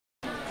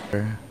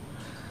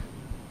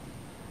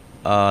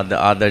The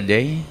other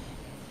day,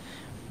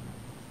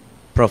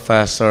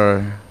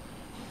 Professor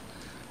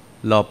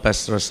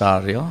Lopez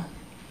Rosario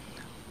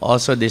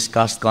also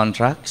discussed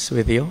contracts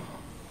with you,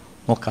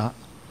 mukha.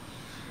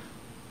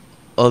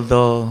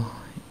 Although,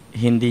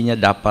 hindi niya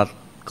dapat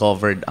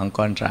covered ang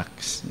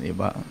contracts, di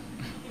ba?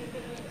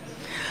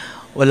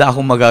 Wala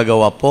akong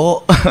magagawa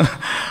po.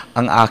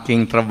 Ang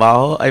aking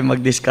trabaho ay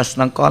mag-discuss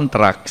ng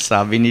contracts,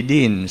 sabi ni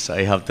Dean. So,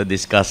 I have to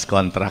discuss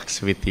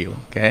contracts with you,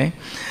 okay?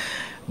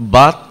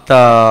 But,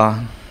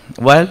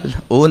 well,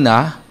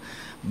 una,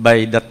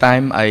 by the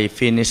time I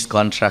finish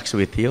contracts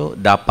with you,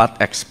 dapat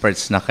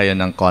experts na kayo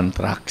ng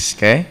contracts,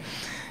 okay?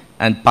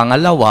 And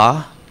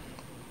pangalawa,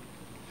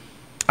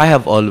 I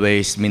have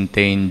always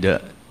maintained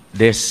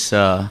this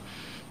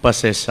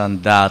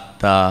position that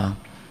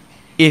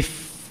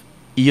if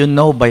you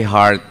know by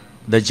heart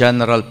the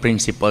general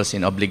principles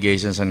in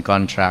obligations and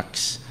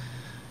contracts,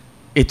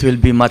 it will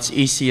be much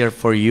easier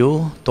for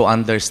you to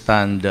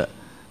understand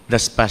the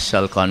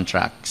special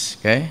contracts,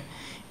 okay?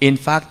 In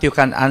fact, you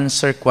can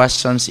answer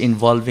questions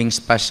involving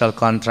special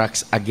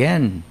contracts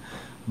again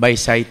by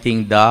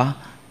citing the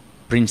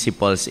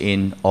principles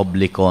in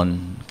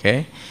oblicon,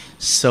 okay?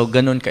 So,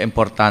 ganun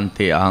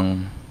ka-importante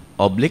ang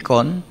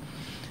oblicon.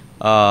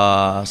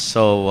 I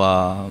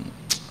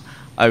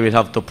will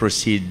have to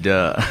proceed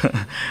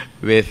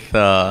with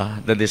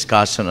the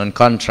discussion on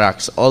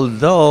contracts.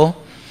 Although,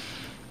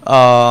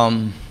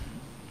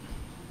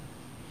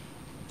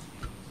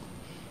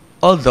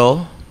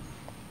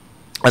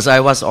 as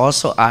I was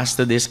also asked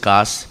to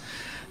discuss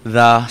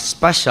the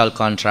special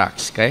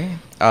contracts, okay?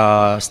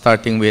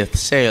 Starting with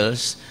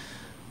sales,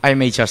 I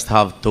may just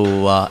have to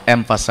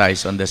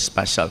emphasize on the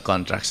special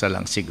contracts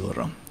lang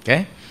siguro,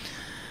 okay?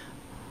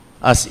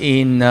 As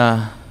in,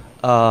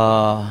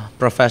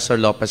 Professor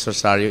Lopez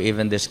Rosario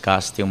even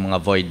discussed yung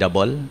mga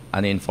voidable,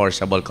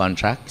 unenforceable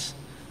contracts.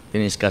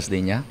 Diniscuss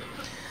din niya.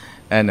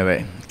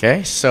 Anyway,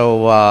 okay?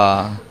 So,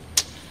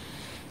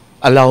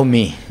 allow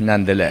me,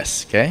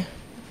 nonetheless, okay?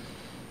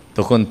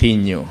 To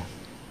continue.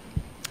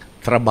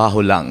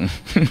 Trabaho lang.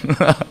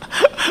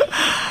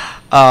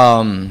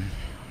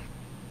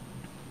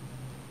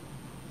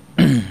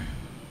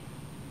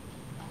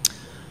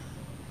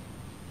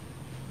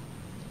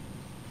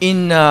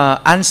 In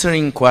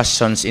answering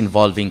questions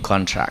involving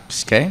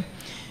contracts, okay,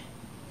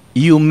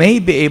 you may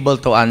be able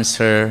to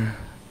answer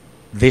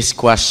these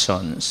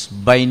questions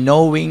by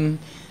knowing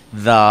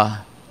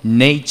the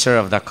nature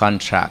of the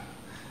contract,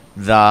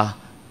 the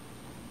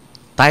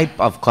type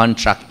of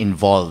contract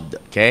involved,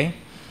 okay?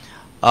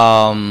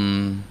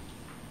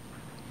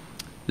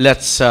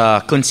 Let's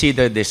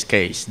consider this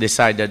case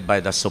decided by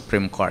the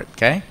Supreme Court,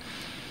 okay?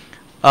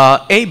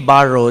 A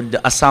borrowed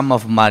a sum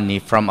of money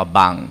from a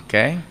bank,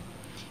 okay?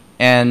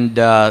 And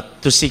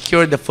to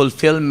secure the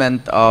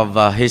fulfillment of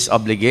his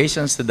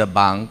obligations to the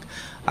bank,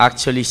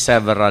 actually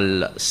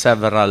several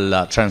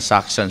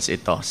transactions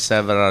ito,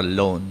 several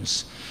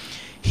loans.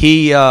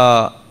 He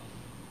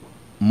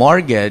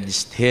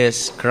mortgaged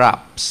his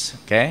crops,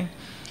 okay?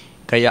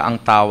 Kaya ang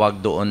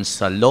tawag doon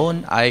sa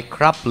loan ay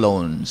crop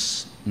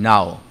loans.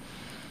 Now,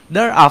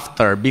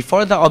 thereafter,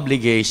 before the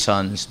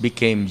obligations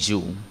became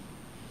due,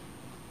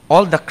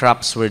 all the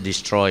crops were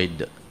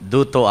destroyed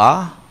due to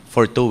a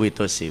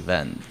fortuitous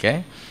event,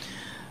 okay?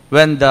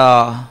 When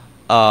the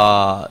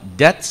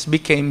debts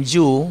became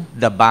due,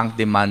 the bank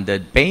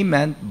demanded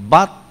payment,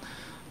 but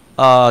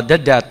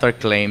the debtor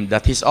claimed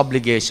that his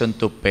obligation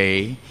to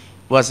pay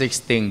was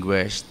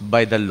extinguished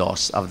by the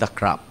loss of the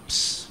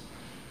crops.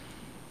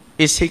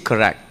 Is he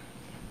correct?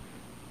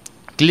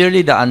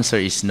 Clearly, the answer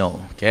is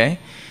no, okay?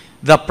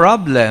 The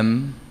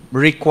problem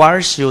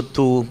requires you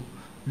to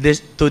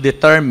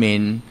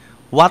determine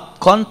what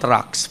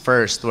contracts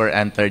first were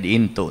entered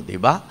into, di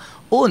ba?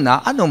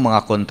 Una, anong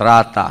mga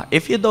kontrata?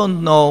 If you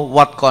don't know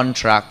what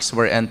contracts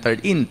were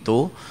entered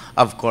into,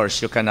 of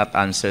course, you cannot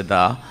answer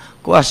the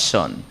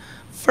question.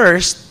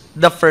 First,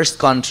 the first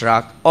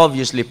contract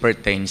obviously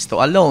pertains to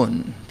a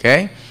loan,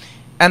 okay?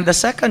 And the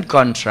second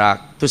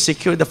contract, to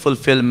secure the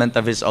fulfillment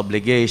of his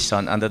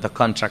obligation under the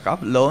contract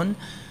of loan,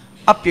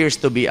 appears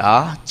to be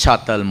a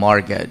chattel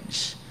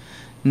mortgage.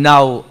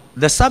 Now,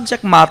 the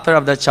subject matter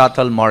of the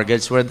chattel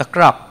mortgage were the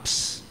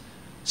crops.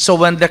 So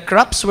when the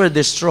crops were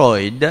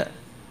destroyed,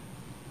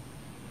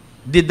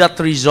 did that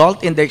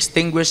result in the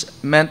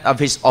extinguishment of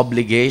his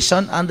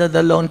obligation under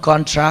the loan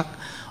contract?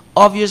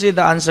 Obviously,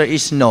 the answer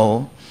is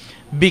no,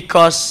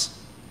 because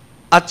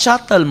a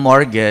chattel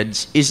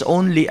mortgage is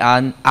only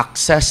an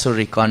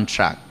accessory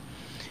contract.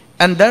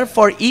 And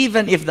therefore,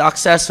 even if the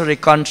accessory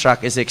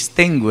contract is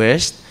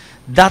extinguished,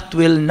 that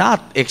will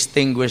not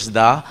extinguish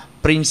the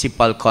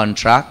principal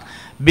contract,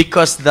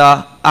 because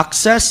the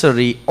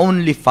accessory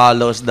only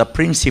follows the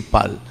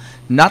principal,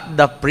 not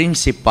the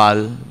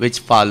principal which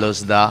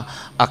follows the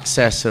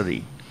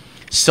accessory.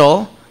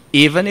 So,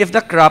 even if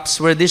the crops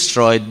were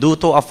destroyed due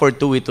to a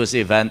fortuitous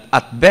event,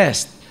 at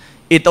best,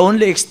 it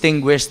only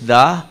extinguished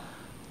the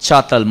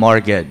chattel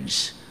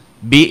mortgage.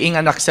 Being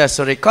an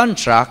accessory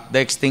contract, the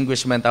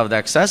extinguishment of the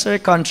accessory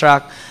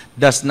contract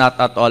does not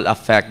at all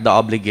affect the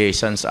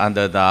obligations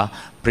under the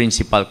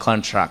principal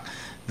contract.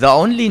 The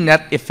only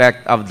net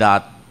effect of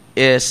that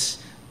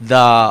is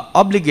the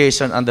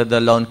obligation under the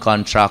loan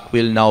contract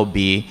will now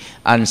be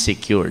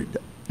unsecured.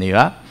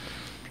 Yeah?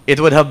 It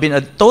would have been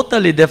a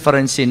totally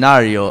different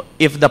scenario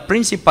if the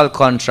principal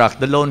contract,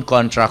 the loan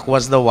contract,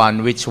 was the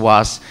one which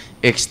was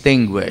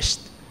extinguished.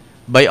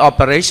 By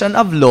operation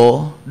of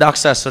law, the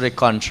accessory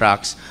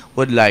contracts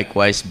would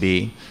likewise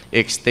be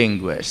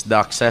extinguished. The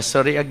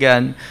accessory,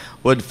 again,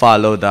 would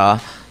follow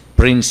the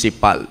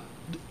principal.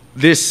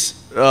 This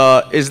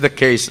is the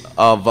case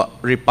of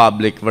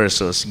Republic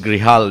versus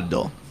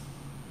Grijaldo.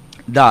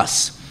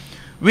 Thus,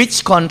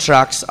 which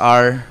contracts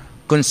are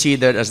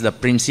considered as the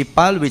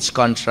principal, which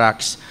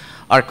contracts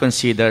are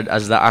considered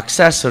as the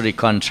accessory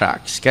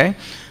contracts, okay?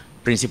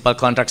 Principal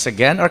contracts,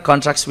 again, are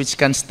contracts which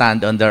can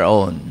stand on their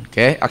own,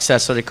 okay?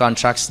 Accessory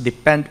contracts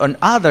depend on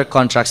other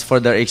contracts for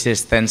their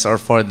existence or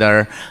for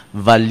their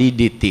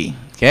validity,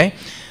 okay?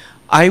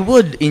 I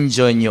would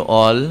enjoin you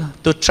all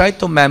to try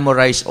to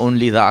memorize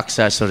only the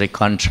accessory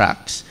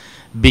contracts,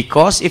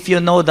 because if you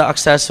know the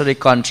accessory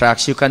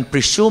contracts, you can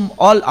presume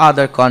all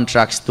other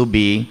contracts to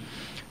be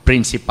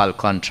principal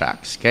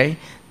contracts, okay?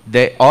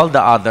 All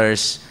the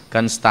others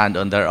can stand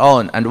on their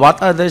own. And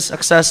what are these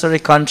accessory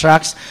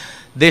contracts?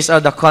 These are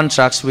the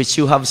contracts which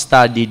you have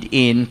studied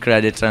in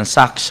credit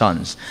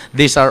transactions.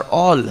 These are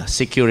all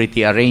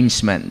security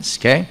arrangements,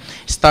 okay?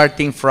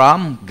 Starting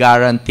from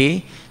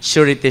guarantee,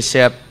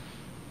 suretyship,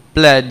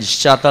 pledge,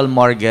 chattel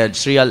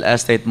mortgage, real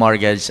estate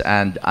mortgage,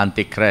 and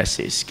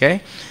anti-crisis,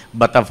 okay?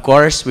 But of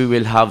course, we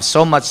will have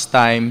so much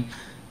time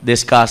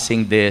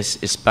discussing these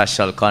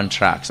special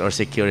contracts or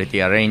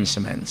security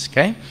arrangements,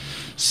 okay?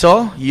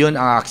 So, yun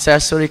ang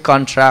accessory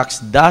contracts.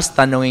 Thus,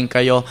 tanungin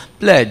kayo,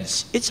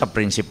 pledge, it's a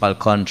principal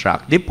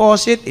contract.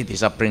 Deposit, it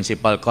is a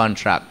principal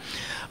contract.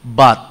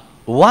 But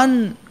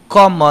one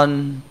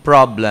common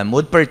problem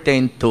would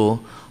pertain to,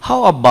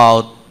 how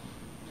about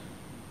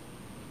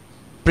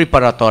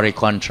preparatory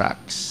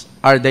contracts?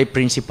 Are they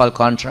principal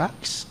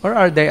contracts or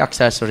are they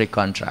accessory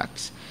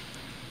contracts?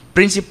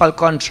 Principal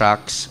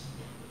contracts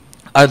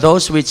are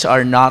those which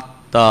are not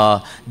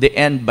the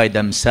end by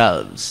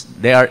themselves.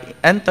 They are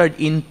entered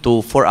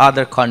into for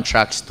other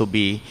contracts to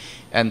be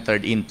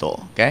entered into,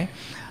 okay?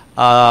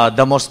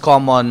 The most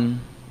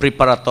common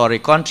preparatory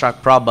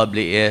contract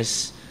probably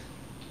is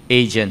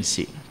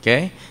agency,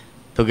 okay?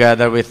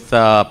 Together with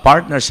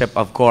partnership,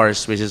 of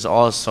course, which is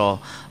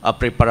also a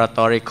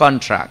preparatory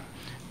contract.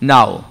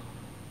 Now,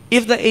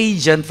 if the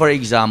agent, for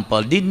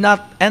example, did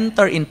not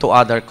enter into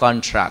other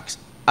contracts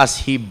as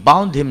he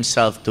bound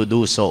himself to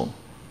do so,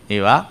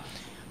 diba?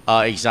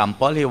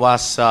 Example, he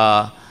was,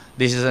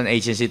 this is an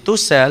agency to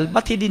sell,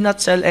 but he did not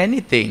sell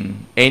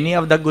anything, any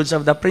of the goods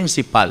of the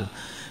principal.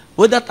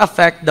 Would that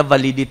affect the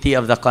validity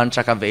of the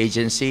contract of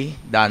agency?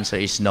 The answer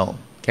is no,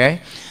 okay?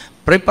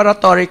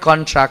 Preparatory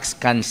contracts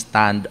can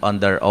stand on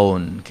their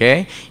own,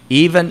 okay?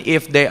 Even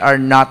if they are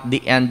not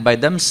the end by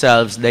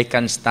themselves, they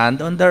can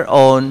stand on their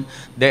own.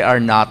 They are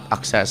not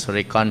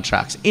accessory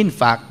contracts. In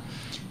fact,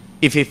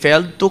 if he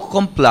failed to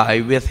comply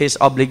with his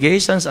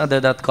obligations under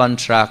that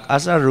contract,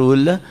 as a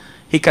rule,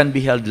 he can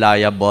be held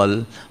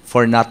liable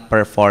for not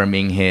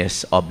performing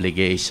his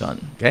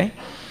obligation, okay?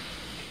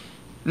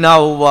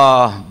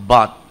 Now,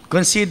 but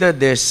consider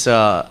this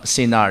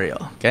scenario,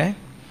 okay?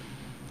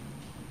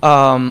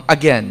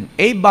 Again,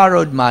 A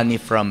borrowed money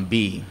from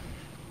B.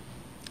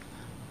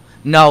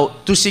 Now,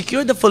 to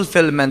secure the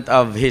fulfillment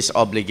of his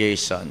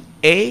obligation,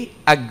 A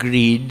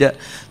agreed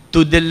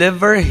to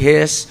deliver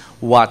his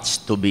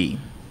watch to B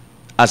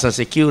as a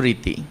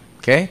security,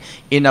 okay,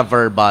 in a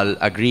verbal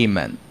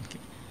agreement.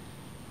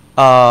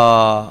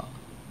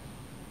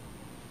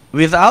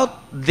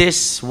 Without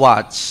this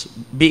watch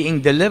being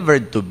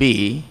delivered to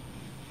B,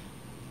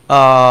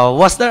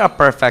 was there a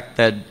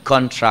perfected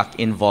contract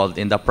involved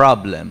in the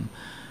problem?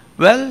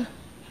 Well,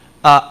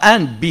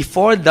 and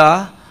before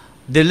the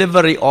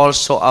delivery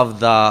also of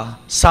the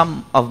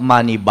sum of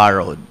money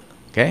borrowed,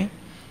 okay,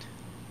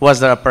 was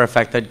there a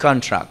perfected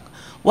contract?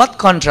 What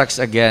contracts,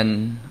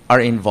 again, are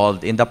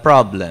involved in the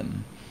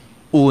problem?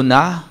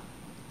 Una,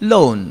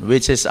 loan,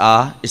 which is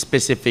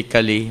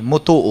specifically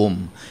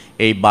mutuum,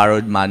 A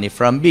borrowed money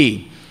from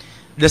B.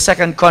 The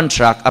second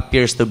contract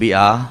appears to be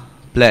a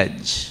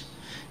pledge.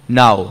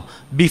 Now,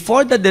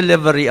 before the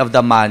delivery of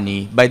the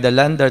money by the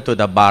lender to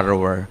the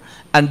borrower,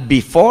 and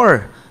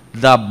before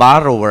the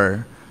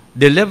borrower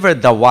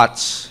delivered the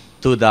watch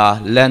to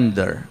the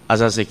lender as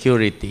a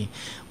security,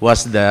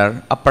 was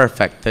there a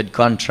perfected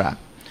contract?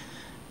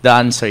 The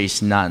answer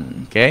is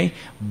none, okay?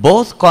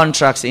 Both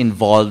contracts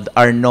involved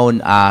are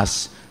known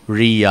as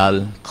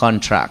real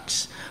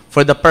contracts.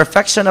 For the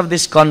perfection of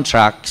these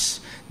contracts,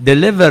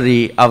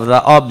 delivery of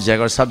the object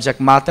or subject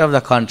matter of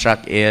the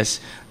contract is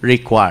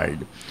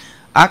required.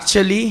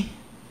 Actually,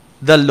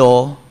 the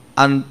law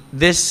and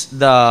the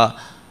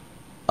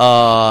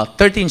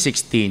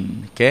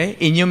 1316, okay,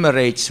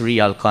 enumerates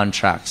real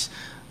contracts.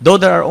 Though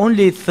there are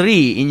only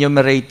 3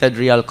 enumerated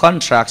real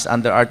contracts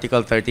under Article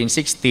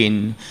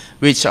 1316,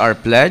 which are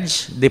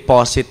pledge,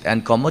 deposit,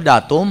 and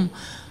comodatum,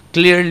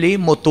 Clearly,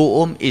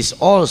 mutuum is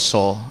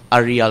also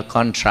a real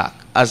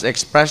contract, as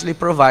expressly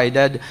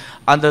provided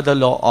under the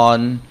law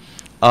on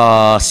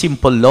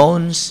simple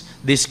loans.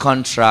 This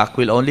contract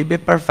will only be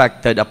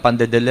perfected upon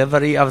the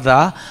delivery of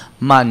the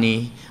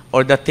money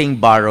or the thing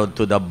borrowed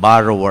to the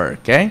borrower.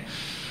 Okay?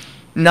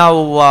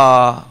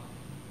 Now,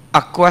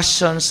 a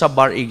question sa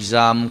bar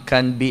exam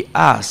can be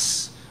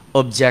as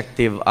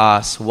objective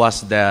as,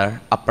 was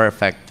there a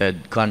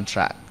perfected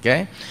contract?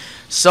 Okay?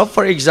 So,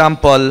 for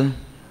example,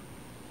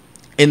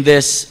 in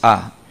this,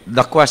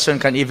 the question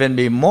can even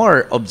be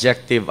more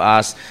objective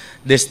as,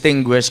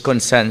 distinguish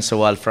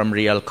consensual from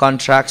real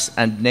contracts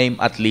and name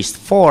at least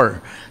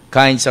 4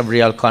 kinds of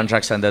real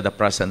contracts under the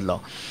present law.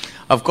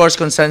 Of course,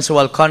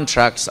 consensual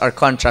contracts are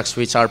contracts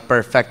which are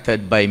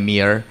perfected by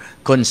mere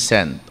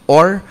consent.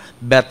 Or,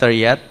 better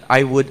yet,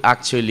 I would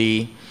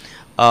actually,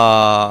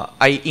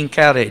 I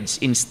encourage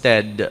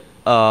instead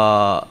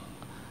that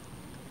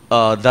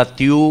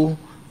you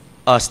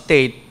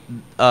state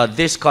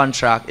this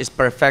contract is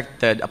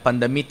perfected upon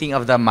the meeting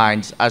of the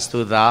minds as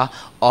to the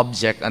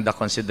object and the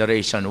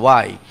consideration.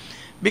 Why?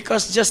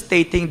 Because just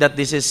stating that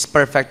this is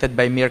perfected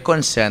by mere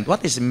consent,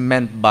 what is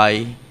meant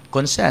by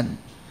consent?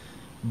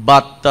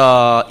 But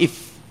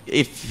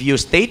if you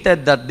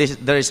stated that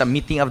there is a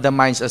meeting of the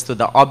minds as to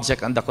the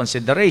object and the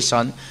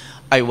consideration,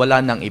 ay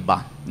wala nang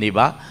iba, di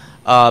ba?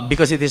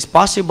 Because it is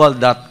possible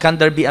that can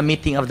there be a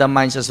meeting of the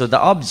minds as to the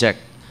object,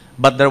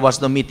 but there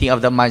was no meeting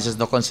of the minds as to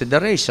the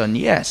consideration?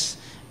 Yes.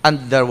 And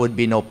there would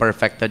be no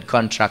perfected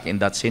contract in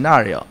that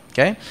scenario.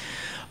 Okay?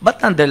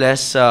 But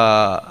nonetheless,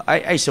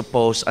 I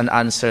suppose an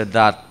answer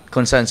that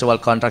consensual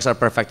contracts are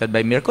perfected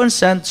by mere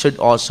consent should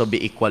also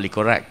be equally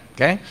correct.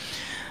 Okay?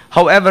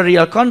 However,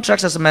 real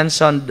contracts, as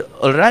mentioned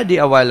already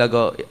a while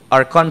ago,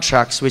 are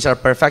contracts which are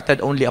perfected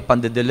only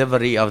upon the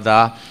delivery of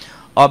the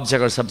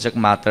object or subject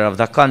matter of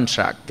the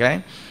contract.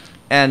 Okay?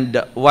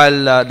 And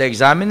while the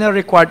examiner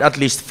required at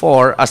least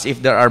 4, as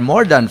if there are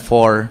more than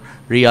 4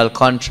 real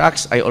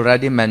contracts, I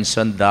already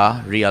mentioned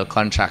the real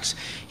contracts.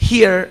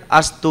 Here,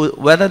 as to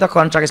whether the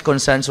contract is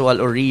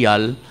consensual or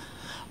real,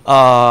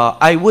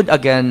 I would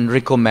again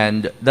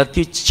recommend that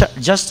you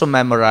just to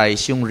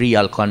memorize yung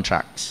real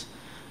contracts.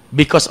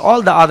 Because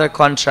all the other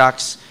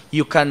contracts,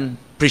 you can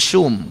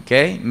presume,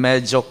 okay?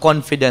 Medyo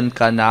confident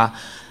ka na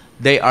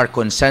they are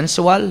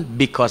consensual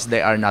because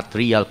they are not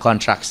real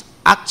contracts.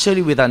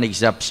 Actually, with an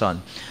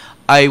exception,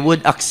 I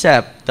would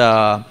accept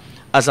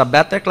as a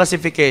better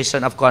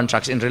classification of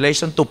contracts in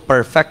relation to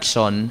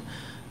perfection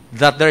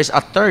that there is a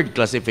third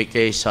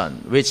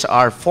classification, which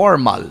are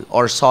formal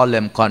or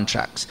solemn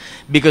contracts.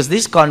 Because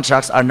these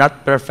contracts are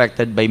not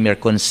perfected by mere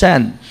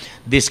consent.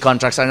 These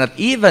contracts are not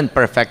even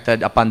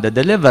perfected upon the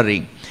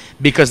delivery.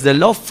 Because the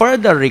law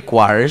further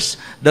requires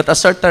that a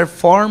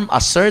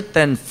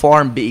certain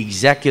form be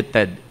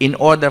executed in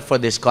order for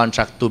this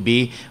contract to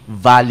be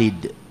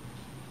valid.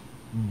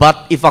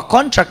 But if a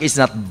contract is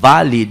not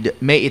valid,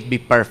 may it be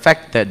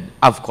perfected?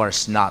 Of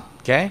course not.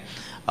 Okay?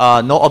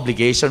 No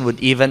obligation would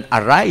even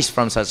arise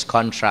from such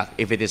contract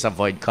if it is a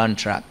void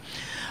contract.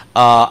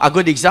 A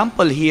good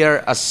example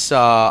here, as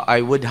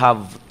I would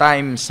have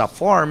time sa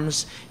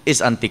forms,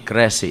 is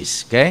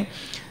antichresis. Okay?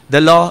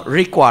 The law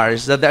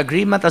requires that the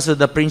agreement as to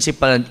the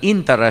principal and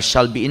interest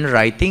shall be in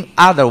writing,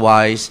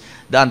 otherwise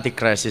the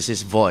antichresis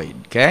is void.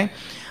 Okay?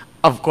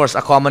 Of course,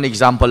 a common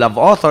example of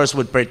authors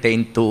would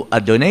pertain to a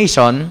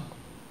donation.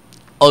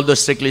 Although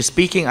strictly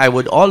speaking, I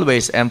would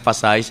always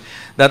emphasize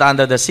that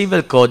under the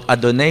Civil Code, a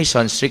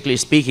donation, strictly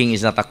speaking,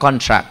 is not a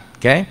contract.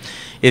 Okay?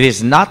 It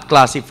is not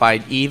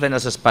classified even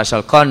as a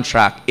special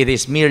contract. It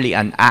is merely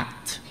an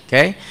act.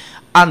 Okay?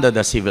 Under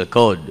the Civil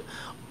Code.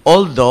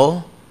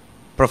 Although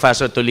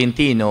Professor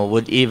Tolentino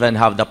would even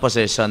have the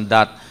position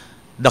that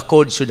the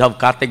code should have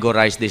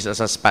categorized this as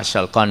a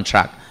special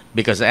contract,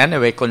 because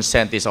anyway,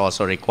 consent is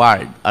also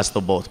required as to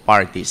both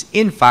parties.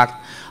 In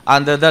fact,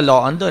 under the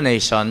law on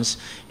donations,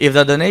 if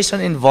the donation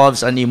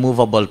involves an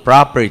immovable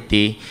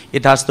property,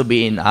 it has to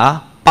be in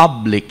a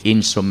public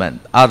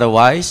instrument.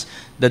 Otherwise,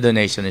 the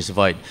donation is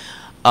void.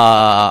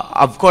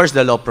 Of course,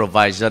 the law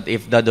provides that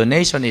if the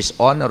donation is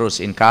onerous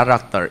in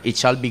character, it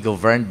shall be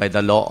governed by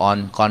the law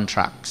on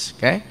contracts.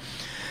 Okay?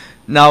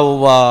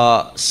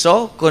 Now,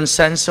 so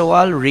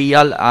consensual,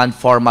 real, and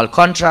formal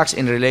contracts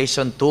in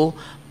relation to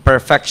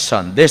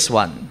perfection. This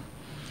one.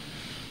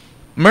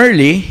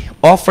 Merle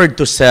offered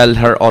to sell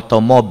her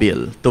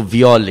automobile to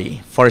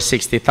Violi for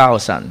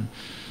 $60,000.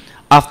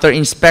 After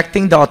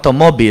inspecting the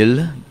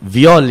automobile,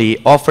 Violi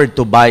offered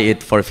to buy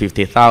it for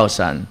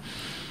 $50,000.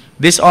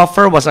 This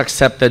offer was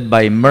accepted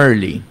by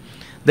Merle.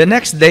 The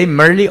next day,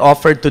 Merle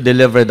offered to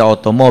deliver the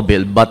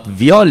automobile, but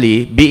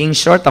Violi, being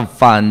short of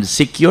funds,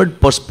 secured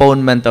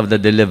postponement of the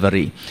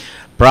delivery,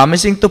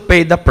 promising to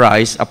pay the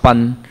price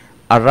upon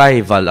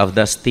arrival of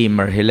the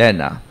steamer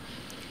Helena.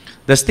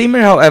 The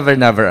steamer, however,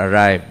 never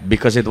arrived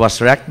because it was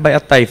wrecked by a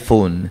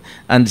typhoon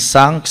and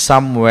sank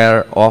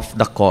somewhere off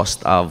the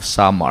coast of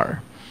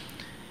Samar.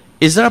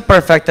 Is there a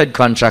perfected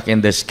contract in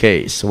this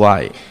case?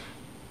 Why?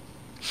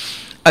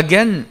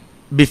 Again,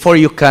 before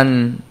you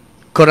can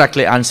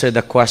correctly answer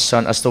the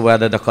question as to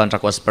whether the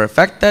contract was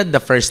perfected, the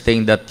first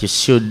thing that you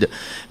should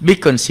be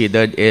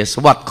considered is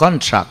what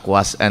contract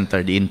was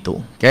entered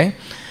into. Okay?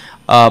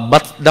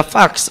 But the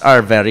facts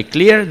are very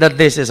clear that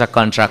this is a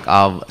contract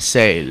of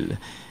sale.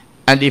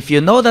 And if you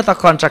know that a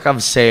contract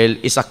of sale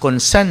is a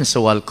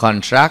consensual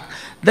contract,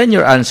 then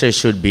your answer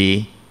should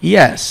be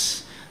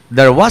yes.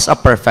 There was a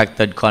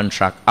perfected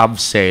contract of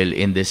sale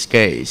in this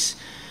case.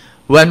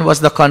 When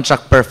was the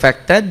contract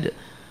perfected?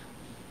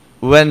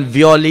 When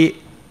Merly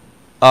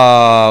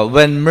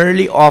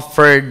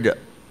offered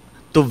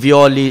to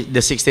Violi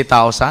the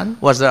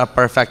 60,000, was there a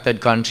perfected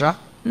contract?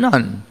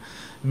 None,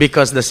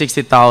 because the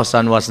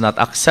 60,000 was not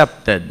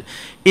accepted.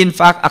 In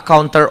fact, a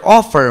counter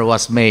offer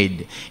was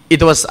made.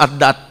 It was at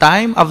that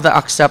time of the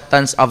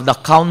acceptance of the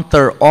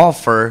counter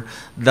offer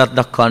that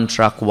the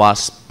contract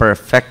was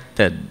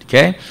perfected.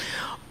 Okay?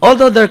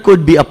 Although there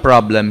could be a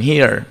problem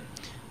here,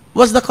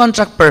 was the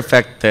contract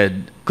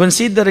perfected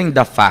considering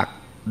the fact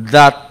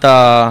that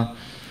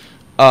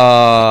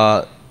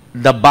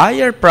the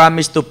buyer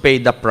promised to pay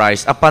the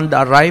price upon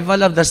the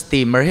arrival of the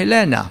steamer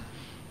Helena,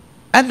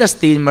 and the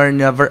steamer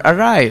never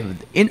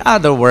arrived? In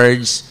other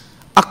words,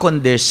 a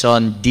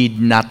condition did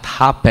not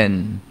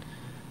happen.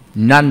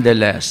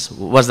 Nonetheless,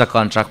 was the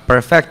contract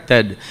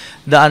perfected?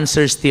 The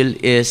answer still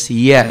is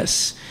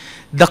yes.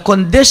 The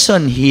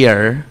condition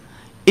here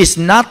is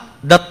not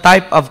the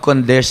type of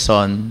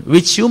condition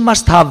which you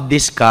must have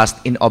discussed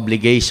in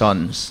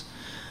obligations.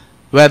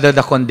 Whether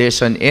the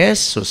condition is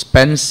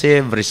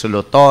suspensive,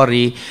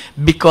 resolutory,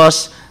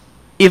 because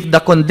if the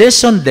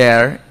condition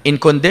there in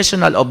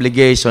conditional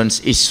obligations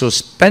is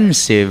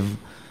suspensive,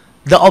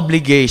 the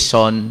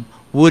obligation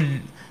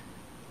would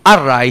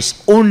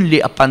arise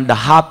only upon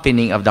the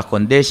happening of the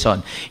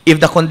condition. If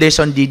the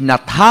condition did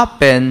not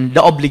happen,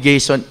 the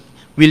obligation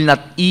will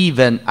not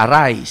even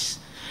arise.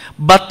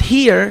 But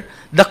here,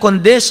 the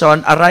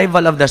condition,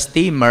 arrival of the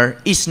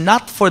steamer, is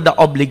not for the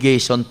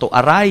obligation to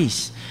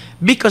arise,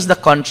 because the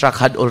contract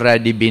had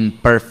already been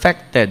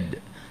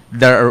perfected.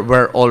 There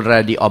were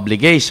already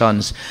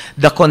obligations.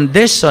 The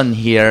condition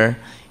here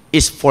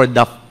is for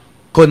the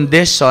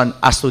condition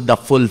as to the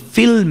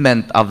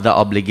fulfillment of the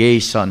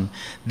obligation.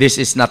 This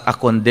is not a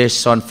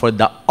condition for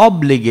the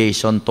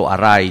obligation to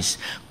arise,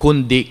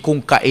 kundi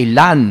kung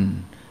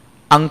kailan.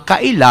 Ang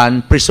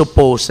kailan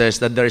presupposes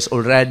that there is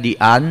already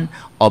an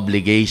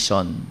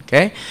obligation.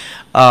 Okay?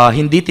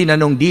 Hindi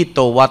tinanong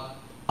dito what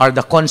are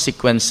the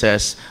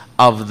consequences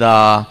of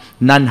the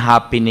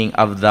non-happening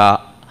of the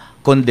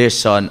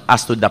condition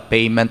as to the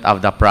payment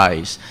of the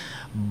price.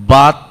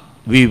 But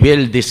we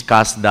will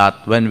discuss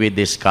that when we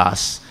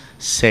discuss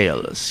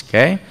sales.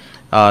 Okay?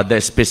 The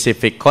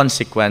specific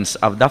consequence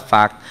of the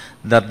fact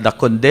that the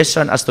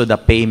condition as to the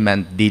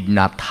payment did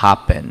not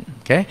happen.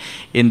 Okay?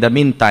 In the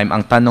meantime,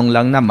 ang tanong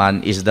lang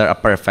naman, is there a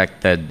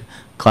perfected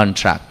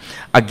contract?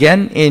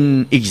 Again,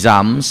 in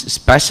exams,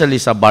 especially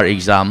sa bar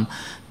exam,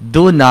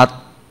 do not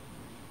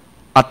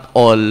at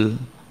all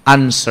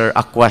answer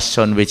a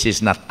question which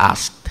is not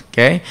asked.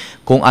 Okay?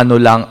 Kung ano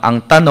lang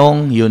ang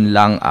tanong, yun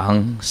lang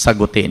ang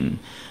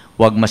sagutin.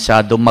 Huwag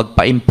masyadong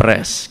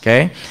magpa-impress.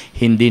 Okay?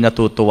 Hindi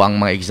natutuwa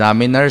ang mga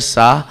examiners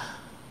sa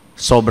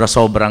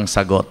sobra-sobrang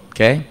sagot.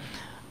 Okay?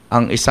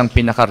 Ang isang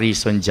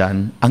pinaka-reason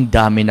dyan, ang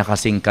dami na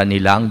kasing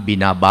kanilang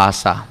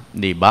binabasa.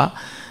 Di ba?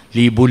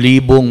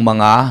 Libu-libong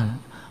mga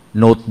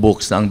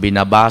notebooks na ang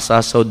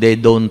binabasa, so they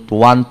don't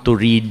want to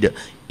read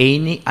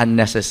any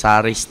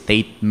unnecessary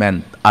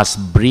statement, as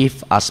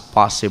brief as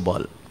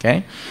possible.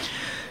 Okay?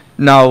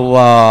 Now,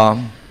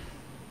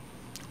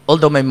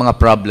 although may mga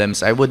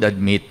problems, I would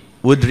admit,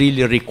 would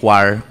really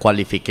require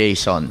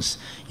qualifications.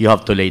 You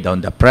have to lay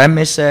down the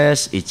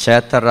premises,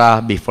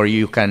 etc., before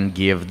you can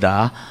give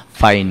the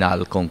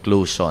final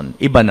conclusion.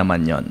 Iba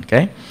naman yon.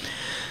 Okay?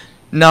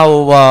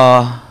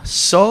 Now,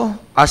 so,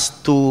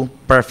 as to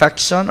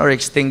perfection or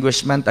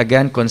extinguishment,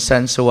 again,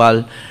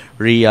 consensual,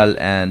 real,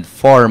 and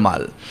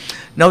formal.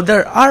 Now,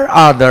 there are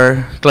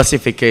other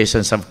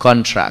classifications of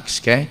contracts,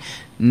 okay?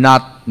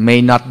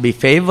 May not be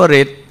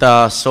favorite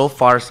so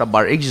far sa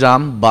bar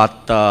exam,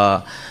 but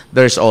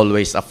there's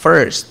always a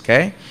first,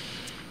 okay?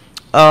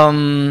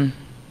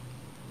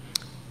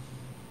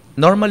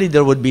 Normally,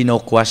 there would be no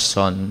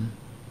question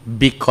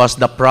because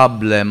the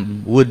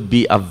problem would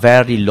be a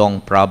very long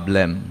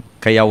problem.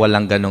 Kaya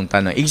walang ganong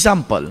tanong.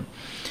 Example,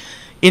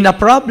 in a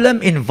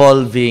problem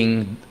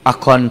involving a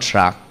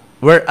contract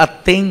where a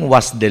thing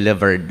was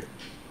delivered,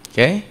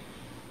 okay?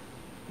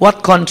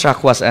 What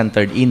contract was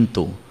entered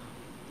into?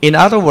 In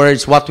other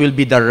words, what will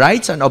be the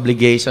rights and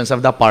obligations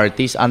of the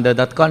parties under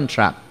that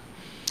contract?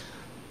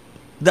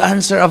 The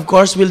answer, of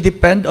course, will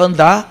depend on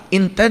the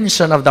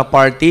intention of the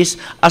parties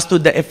as to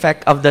the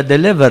effect of the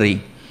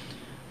delivery.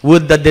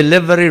 Would the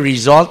delivery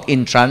result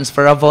in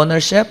transfer of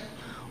ownership?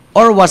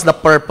 Or was the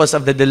purpose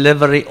of the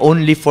delivery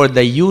only for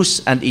the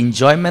use and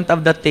enjoyment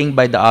of the thing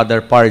by the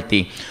other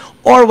party?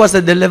 Or was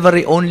the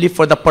delivery only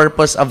for the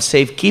purpose of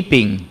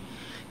safekeeping?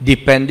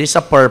 Depende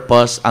sa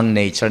purpose ang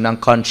nature ng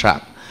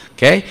contract.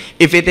 Okay?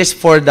 If it is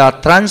for the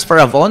transfer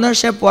of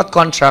ownership, what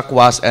contract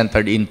was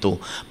entered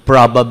into?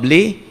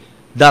 Probably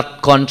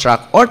that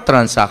contract or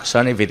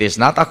transaction. If it is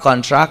not a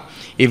contract,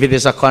 if it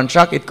is a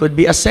contract, it could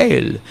be a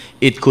sale.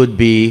 It could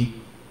be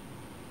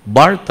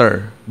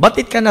barter. But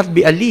it cannot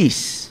be a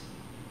lease.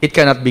 It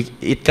cannot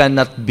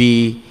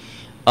be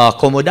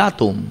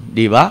comodatum,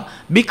 di ba?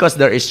 Because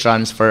there is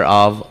transfer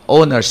of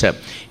ownership.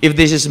 If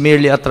this is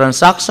merely a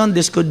transaction,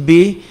 this could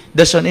be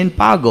dason in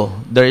pago.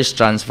 There is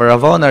transfer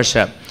of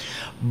ownership.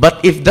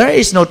 But if there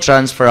is no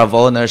transfer of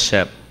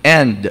ownership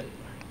and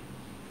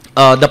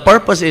the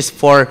purpose is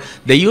for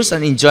the use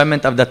and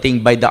enjoyment of the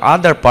thing by the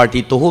other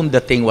party to whom the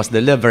thing was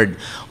delivered,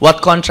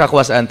 what contract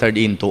was entered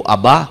into?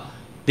 Aba,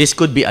 this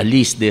could be a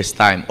lease this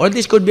time, or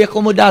this could be a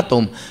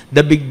comodatum.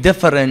 The big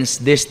difference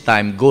this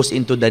time goes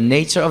into the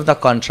nature of the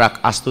contract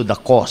as to the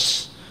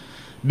cost.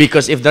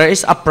 Because if there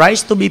is a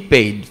price to be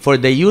paid for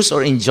the use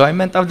or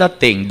enjoyment of the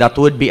thing, that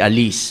would be a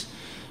lease.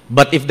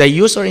 But if the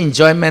use or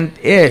enjoyment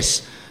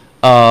is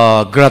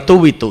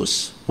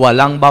gratuitous,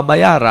 walang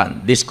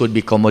babayaran, this could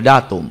be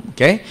comodatum.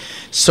 Okay?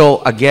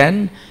 So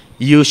again,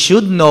 you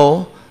should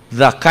know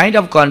the kind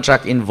of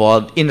contract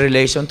involved in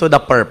relation to the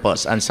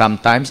purpose and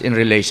sometimes in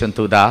relation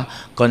to the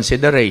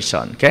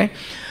consideration. Okay?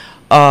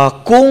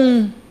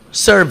 Kung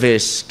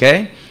service,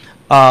 okay,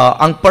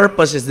 ang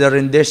purpose is the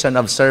rendition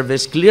of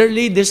service,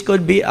 clearly this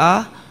could be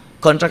a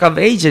contract of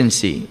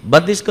agency,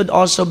 but this could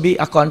also be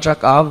a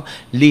contract of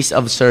lease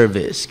of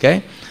service.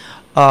 Okay?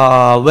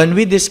 When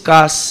we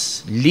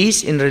discuss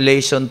lease in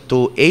relation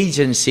to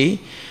agency,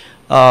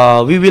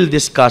 we will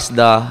discuss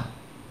the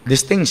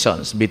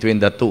distinctions between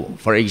the two.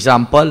 For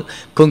example,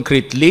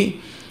 concretely,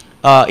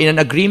 in an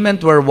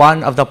agreement where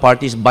one of the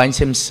parties binds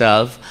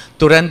himself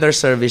to render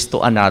service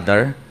to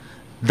another,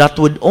 that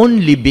would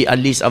only be a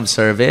lease of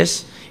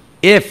service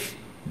if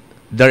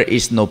there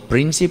is no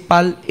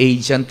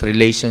principal-agent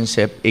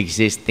relationship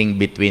existing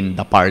between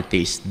the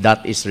parties.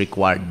 That is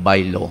required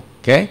by law.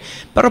 Okay?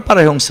 Pero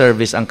parehong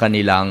service ang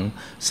kanilang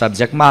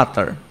subject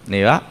matter.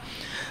 Di ba?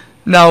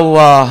 Now,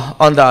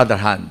 on the other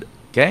hand,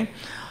 okay,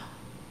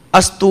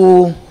 as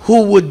to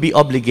who would be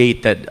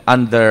obligated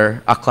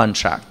under a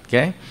contract,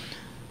 okay?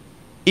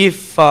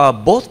 If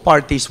both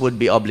parties would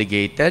be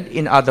obligated,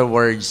 in other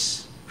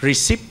words,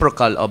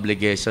 reciprocal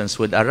obligations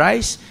would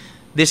arise,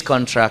 this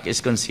contract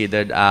is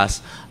considered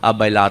as a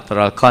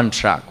bilateral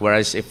contract.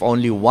 Whereas if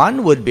only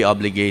one would be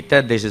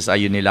obligated, this is a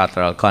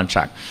unilateral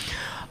contract.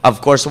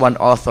 Of course, one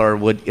author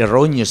would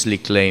erroneously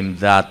claim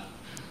that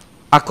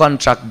a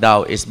contract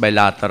daw is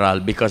bilateral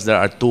because there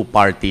are two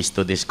parties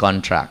to this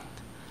contract.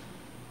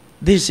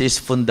 This is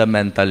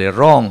fundamentally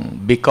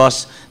wrong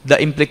because the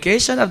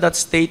implication of that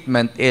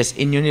statement is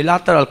in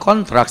unilateral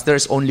contracts, there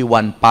is only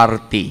one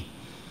party.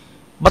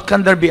 But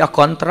can there be a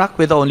contract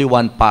with only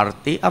one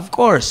party? Of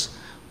course.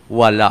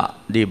 Wala.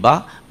 Di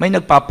ba? May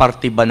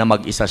nagpaparty ba na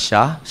mag-isa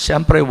siya?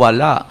 Siyempre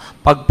wala.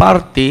 Pag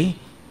party,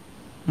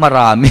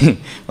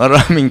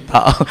 maraming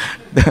tao.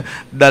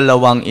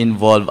 Dalawang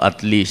involved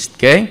at least.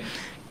 Okay?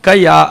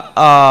 Kaya,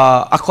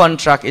 a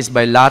contract is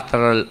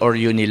bilateral or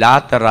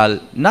unilateral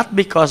not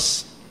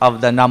because of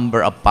the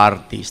number of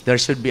parties. There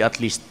should be at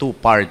least two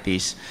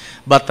parties,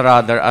 but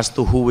rather as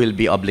to who will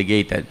be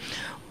obligated.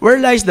 Where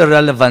lies the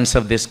relevance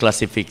of this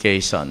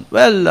classification?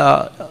 Well,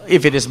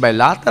 if it is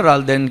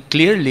bilateral, then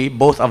clearly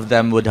both of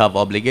them would have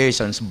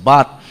obligations.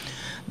 But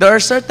there are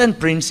certain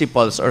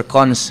principles or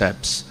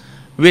concepts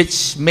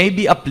which may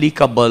be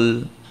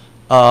applicable,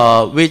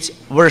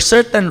 where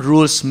certain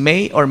rules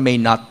may or may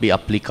not be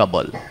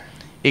applicable.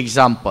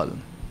 Example,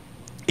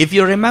 if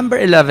you remember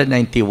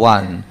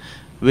 1191,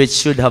 which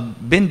should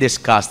have been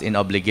discussed in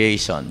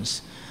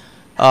obligations,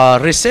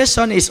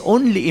 rescission is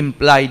only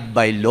implied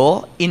by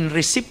law in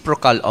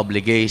reciprocal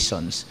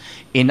obligations.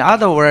 In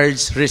other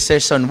words,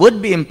 rescission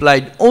would be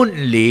implied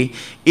only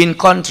in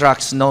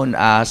contracts known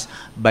as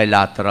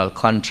bilateral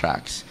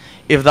contracts.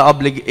 If the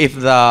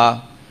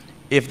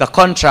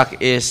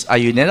contract is a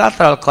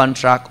unilateral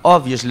contract,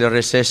 obviously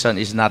rescission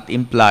is not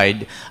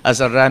implied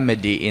as a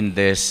remedy in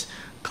this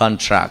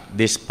contract,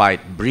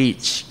 despite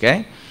breach.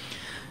 Okay?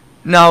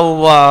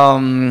 Now,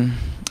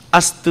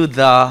 as to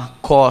the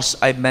cause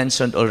I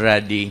mentioned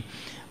already,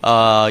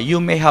 you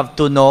may have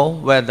to know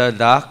whether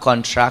the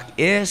contract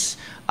is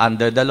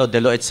under the law.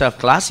 The law itself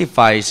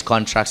classifies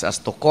contracts as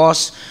to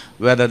cause,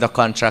 whether the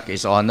contract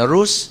is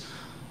onerous.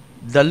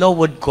 The law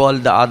would call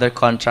the other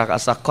contract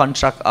as a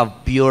contract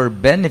of pure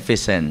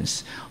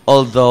beneficence,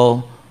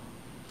 although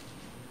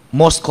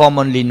most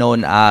commonly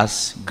known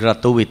as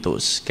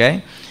gratuitous.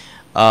 Okay?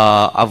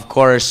 Of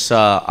course,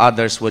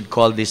 others would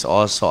call this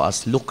also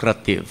as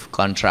lucrative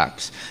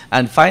contracts.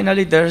 And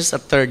finally, there's a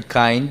third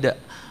kind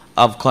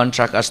of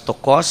contract as to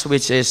cost,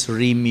 which is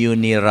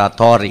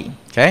remuneratory.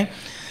 Okay?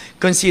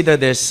 Consider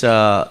this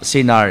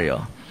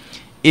scenario.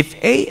 If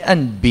A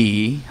and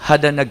B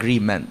had an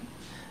agreement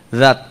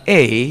that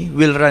A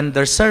will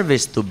render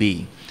service to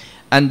B,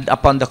 and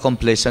upon the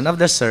completion of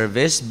the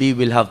service, B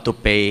will have to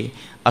pay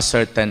a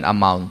certain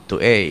amount to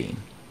A.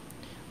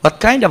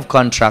 What kind of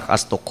contract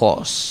as to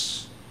cost?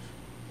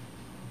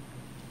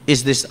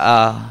 Is this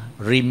a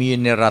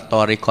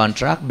remuneratory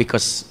contract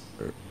because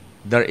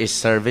there is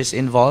service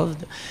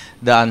involved?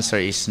 The answer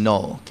is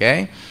no.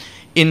 Okay?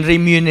 In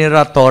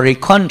remuneratory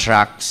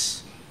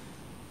contracts,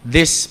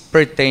 this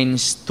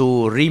pertains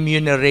to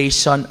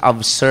remuneration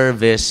of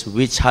service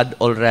which had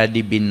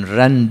already been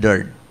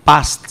rendered,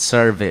 past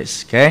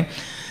service. Okay?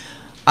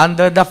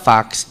 Under the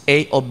facts,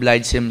 A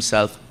obliged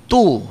himself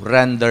to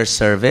render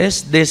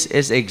service. This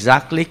is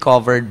exactly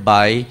covered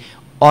by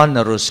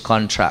onerous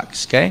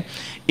contracts. Okay?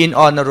 In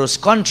onerous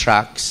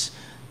contracts,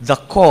 the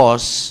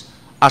cause,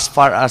 as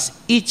far as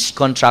each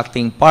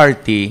contracting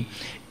party,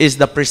 is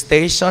the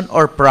prestation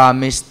or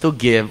promise to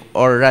give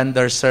or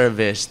render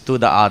service to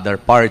the other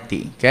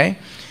party. Okay?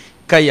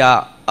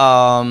 Kaya,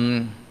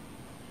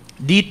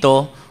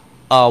 dito,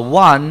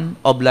 one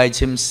obliged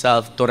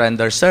himself to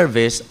render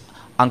service.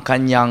 Ang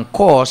kanyang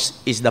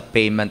cause is the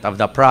payment of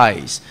the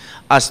price.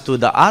 As to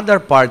the other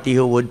party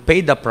who would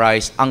pay the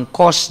price, ang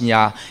cause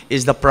niya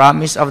is the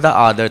promise of the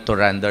other to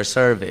render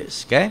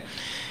service. Okay?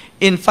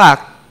 In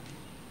fact,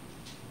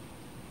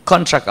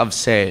 contract of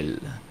sale.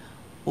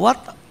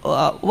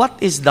 What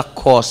is the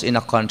cause in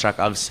a contract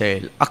of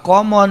sale? A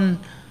common,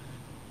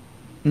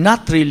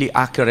 not really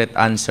accurate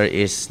answer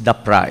is the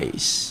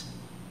price.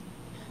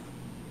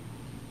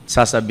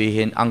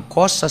 Sasabihin, ang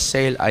cost sa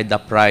sale ay the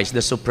price.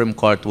 The Supreme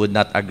Court would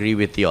not agree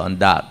with you on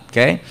that.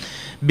 Okay?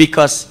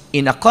 Because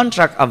in a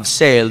contract of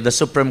sale, the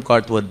Supreme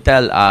Court would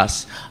tell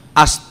us,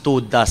 as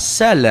to the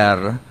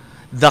seller,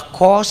 the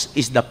cost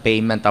is the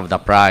payment of the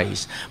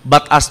price.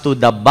 But as to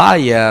the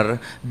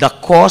buyer, the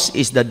cost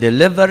is the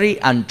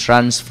delivery and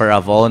transfer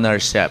of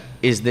ownership.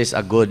 Is this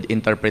a good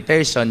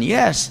interpretation?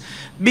 Yes,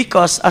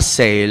 because a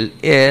sale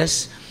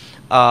is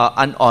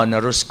an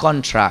onerous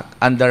contract.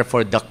 And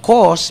therefore, the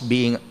cost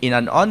being in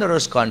an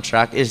onerous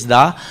contract is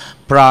the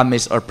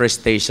promise or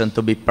prestation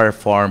to be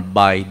performed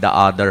by the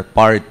other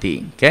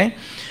party. Okay?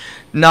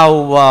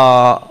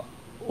 Now,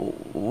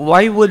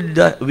 why would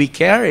we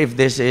care if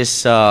this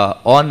is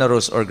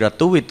onerous or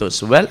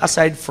gratuitous? Well,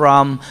 aside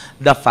from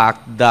the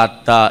fact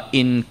that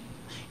in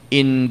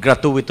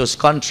gratuitous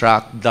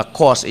contract, the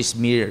cause is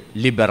mere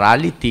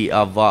liberality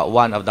of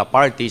one of the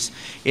parties.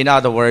 In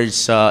other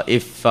words,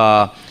 if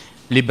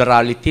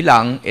liberality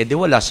lang, edi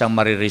wala siyang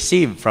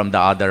marireceive from the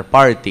other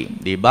party.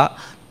 Diba?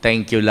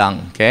 Thank you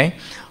lang. Okay?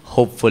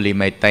 Hopefully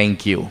may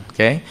thank you.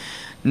 Okay?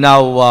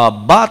 Now,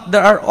 but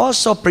there are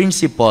also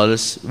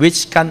principles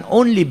which can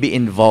only be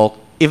invoked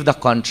if the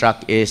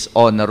contract is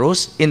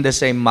onerous, in the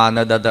same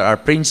manner that there are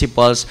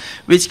principles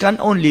which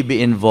can only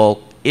be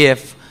invoked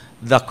if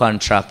the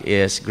contract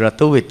is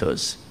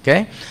gratuitous.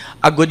 Okay?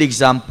 A good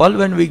example,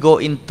 when we go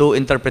into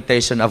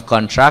interpretation of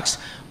contracts,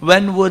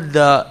 when would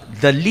the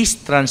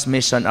least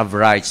transmission of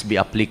rights be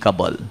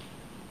applicable?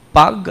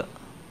 Pag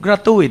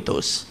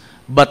gratuitous.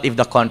 But if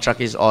the contract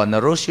is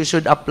onerous, you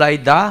should apply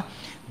the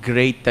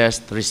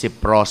greatest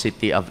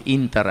reciprocity of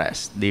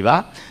interest.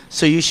 Diba?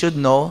 So you should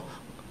know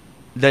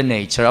the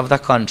nature of the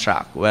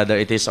contract, whether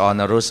it is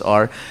onerous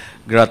or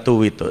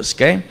gratuitous.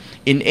 Okay?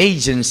 In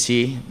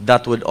agency,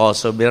 that would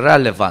also be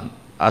relevant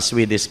as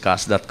we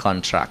discuss that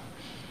contract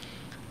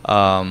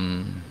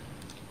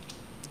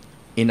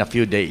in a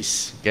few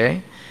days.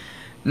 Okay?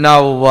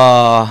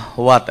 Now,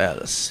 what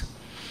else?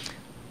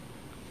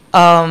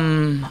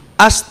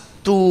 As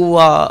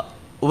to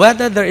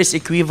whether there is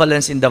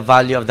equivalence in the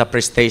value of the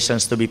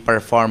prestations to be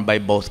performed by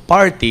both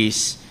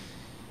parties,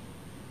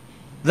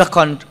 the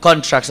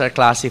contracts are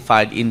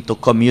classified into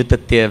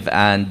commutative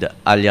and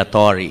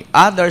aleatory.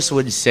 Others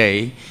would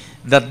say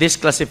that this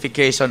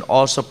classification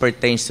also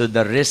pertains to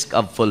the risk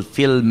of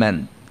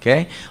fulfillment.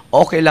 Okay?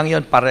 Okay lang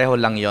yun, pareho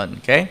lang yun.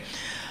 Okay?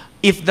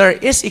 If there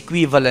is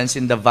equivalence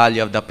in the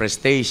value of the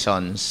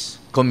prestations,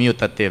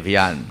 commutative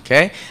yan.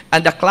 Okay?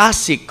 And the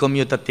classic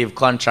commutative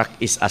contract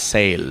is a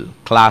sale.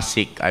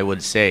 Classic, I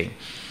would say.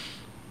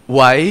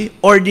 Why?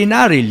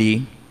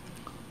 Ordinarily,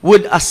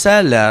 would a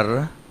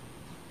seller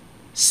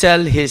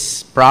sell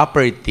his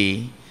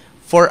property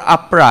for a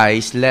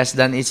price less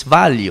than its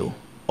value?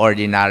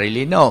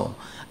 Ordinarily, no.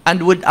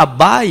 And would a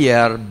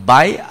buyer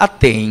buy a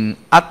thing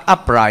at a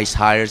price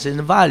higher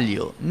in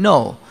value?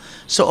 No.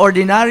 So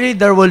ordinarily,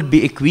 there will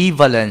be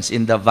equivalence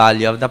in the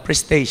value of the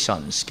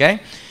prestations. Okay?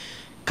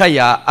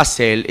 Kaya, a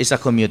sale is a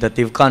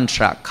commutative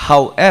contract.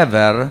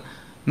 However,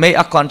 may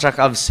a contract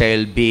of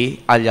sale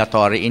be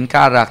aleatory in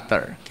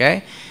character?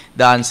 Okay?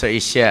 The answer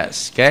is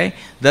yes. Okay?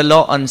 The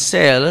law on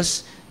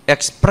sales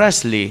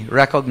expressly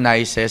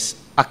recognizes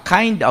a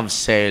kind of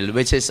sale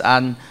which is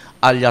an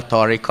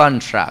aleatory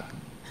contract.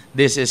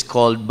 This is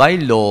called by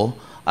law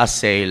a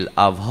sale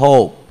of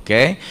hope.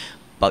 Okay?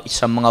 Pag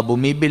sa mga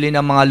bumibili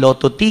ng mga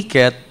lotto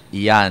ticket,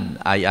 yan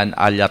ay an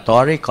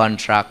aleatory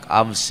contract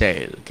of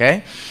sale.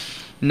 Okay?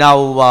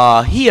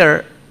 Now,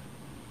 here,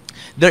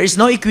 there is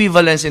no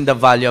equivalence in the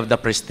value of the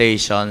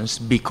prestations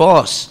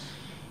because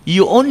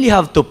you only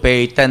have to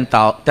pay 10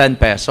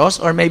 pesos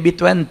or maybe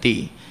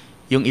 20.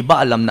 Yung iba,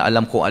 alam na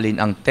alam kung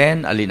alin ang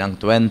 10, alin ang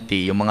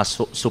 20. Yung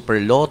mga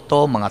super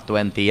lotto, mga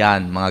 20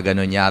 yan. Mga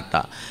ganun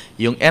yata.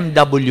 Yung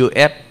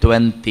MWF,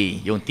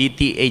 20. Yung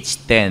TTH,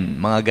 10.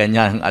 Mga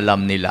ganyan ang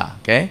alam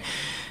nila. Okay?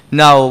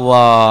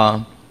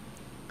 Now,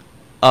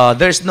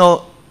 there's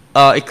no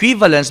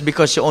equivalence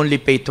because you only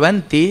pay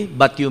 20,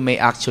 but you may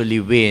actually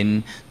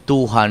win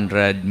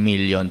 200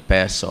 million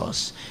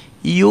pesos.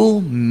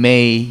 You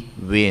may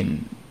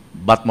win,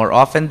 but more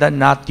often than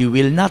not, you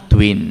will not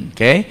win.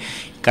 Okay?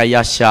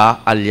 Kaya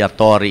siya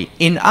aleatory.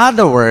 In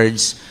other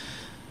words,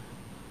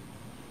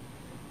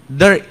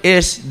 there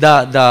is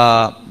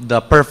the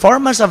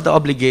performance of the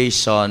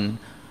obligation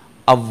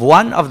of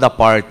one of the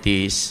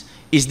parties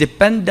is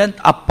dependent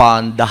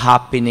upon the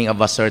happening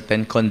of a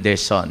certain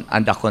condition.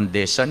 And the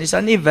condition is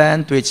an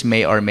event which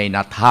may or may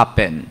not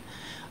happen.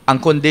 Ang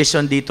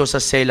condition dito sa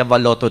sale of a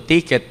lotto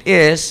ticket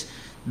is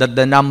that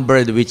the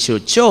number which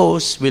you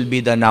chose will be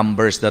the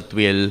numbers that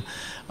will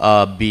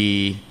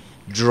be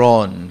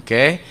drawn.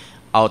 Okay?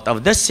 Out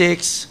of the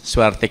 6,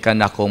 swerte ka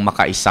na kung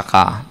makaisa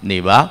ka. Di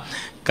ba?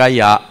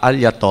 Kaya,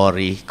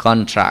 aleatory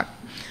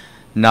contract.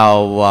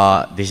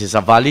 Now, this is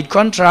a valid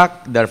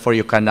contract, therefore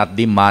you cannot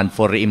demand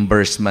for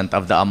reimbursement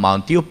of the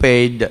amount you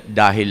paid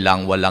dahil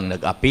lang walang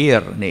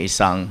nag-appear ni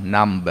isang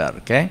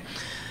number. Okay?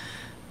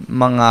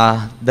 Mga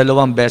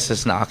 2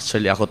 beses na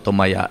actually ako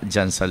tumaya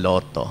dyan sa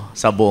loto,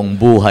 sa buong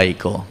buhay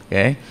ko.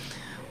 Okay?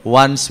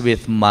 Once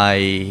with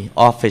my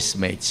office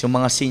mates, yung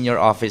mga senior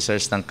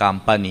officers ng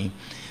company,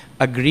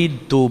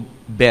 agreed to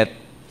bet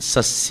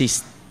sa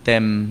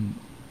system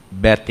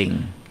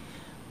betting.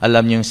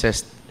 Alam niyo yung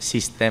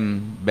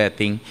system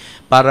betting?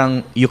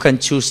 Parang you can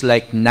choose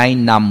like 9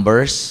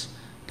 numbers.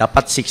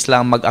 Dapat 6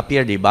 lang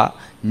mag-appear, di ba?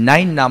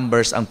 9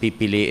 numbers ang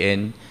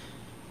pipiliin.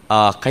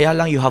 Kaya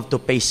lang you have to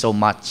pay so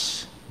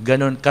much.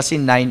 Ganun, kasi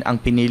 9 ang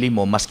pinili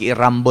mo, maski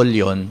i-rumble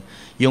yun,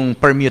 yung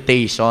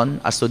permutation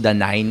as to the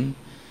 9,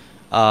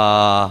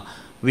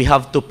 we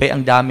have to pay,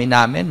 ang dami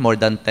namin, more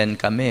than 10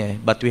 kami,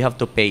 but we have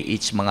to pay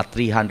each mga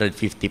 350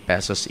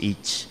 pesos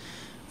each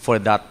for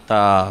that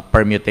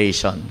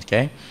permutation.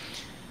 Okay?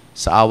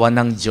 Sa awa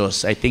ng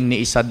Diyos, I think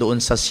ni isa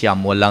doon sa siyam,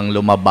 walang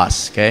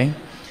lumabas. Okay?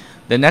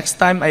 The next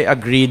time I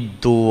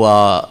agreed to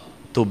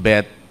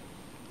bet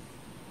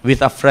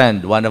with a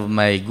friend, one of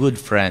my good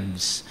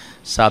friends,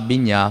 sabi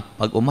niya,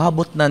 pag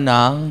umabot na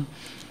ng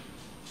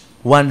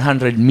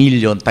 100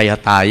 million,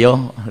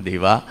 tayo,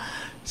 di ba?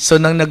 So,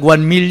 nang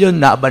nag-1 million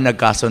na,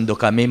 nagkasundo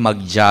kami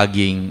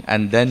mag-jogging,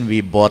 and then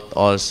we bought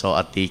also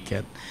a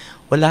ticket.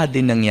 Wala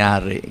din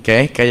nangyari,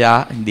 okay?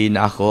 Kaya, hindi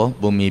na ako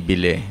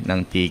bumibili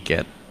ng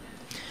ticket.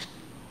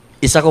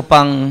 Isa ko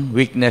pang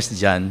weakness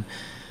dyan,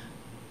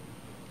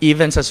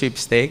 even sa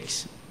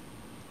sweepstakes,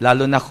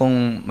 lalo na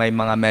kung may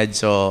mga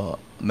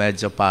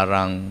medyo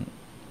parang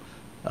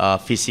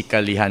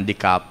physically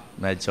handicapped,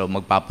 medyo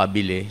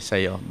magpapabili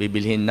sa'yo,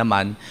 bibilhin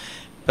naman.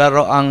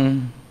 Pero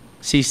ang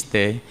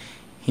siste,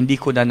 hindi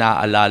ko na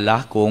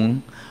naaalala kung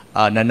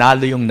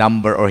nanalo yung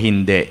number or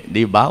hindi.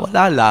 Di ba?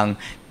 Wala lang.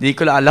 Hindi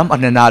ko na alam,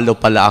 nanalo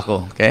pala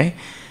ako. Okay?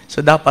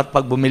 So, dapat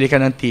pag bumili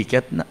ka ng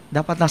ticket,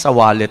 dapat nasa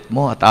wallet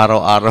mo at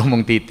araw-araw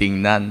mong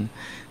titingnan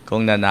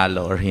kung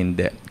nanalo or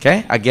hindi.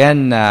 Okay?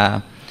 Again,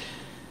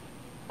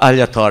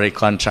 aleatory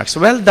contracts.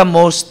 Well, the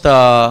most...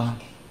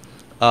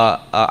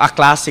 a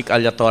classic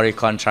aleatory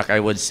contract,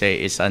 I would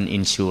say, is an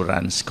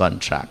insurance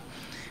contract.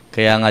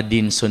 Kaya nga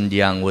Din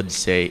Sundiang would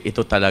say,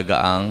 ito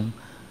talaga ang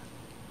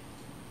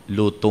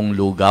lutong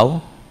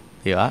lugaw,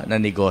 di ba, na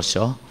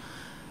negosyo.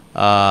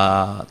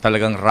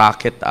 Talagang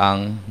racket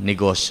ang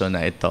negosyo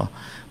na ito.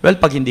 Well,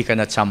 pag hindi ka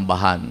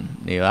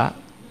natsambahan, di ba?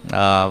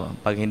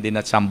 Pag hindi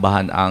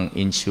natsambahan ang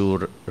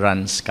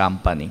insurance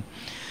company.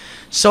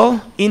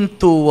 So,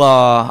 into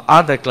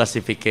other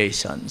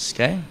classifications,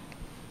 okay?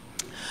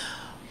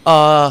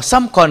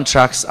 Some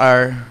contracts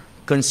are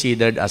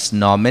considered as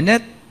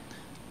nominate,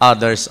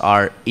 others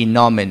are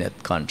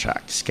innominate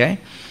contracts.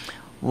 Okay?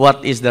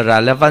 What is the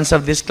relevance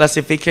of this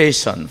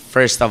classification?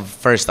 First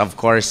of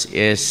course,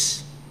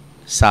 is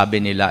sabi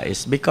nila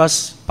is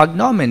because pag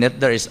nominate,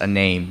 there is a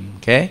name.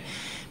 Okay?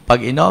 Pag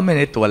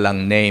innominate,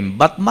 walang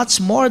name. But much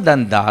more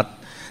than that,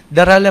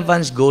 the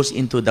relevance goes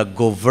into the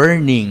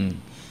governing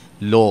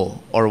law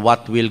or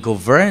what will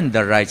govern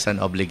the rights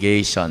and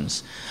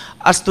obligations.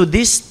 As to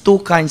these two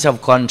kinds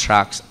of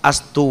contracts, as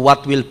to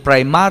what will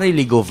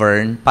primarily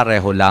govern,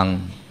 pareho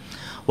lang.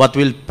 What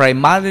will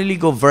primarily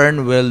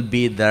govern will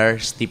be their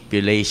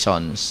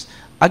stipulations.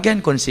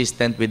 Again,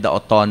 consistent with the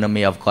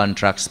autonomy of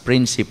contracts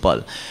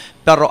principle.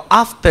 Pero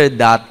after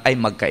that, ay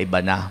magkaiba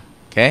na.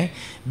 Okay?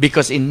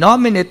 Because in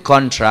nominate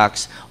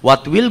contracts,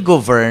 what will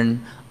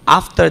govern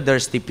after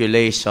their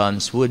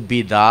stipulations would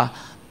be the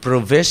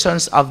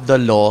provisions of the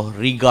law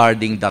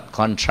regarding that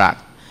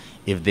contract.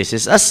 If this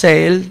is a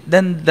sale,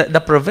 then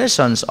the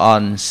provisions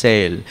on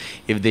sale.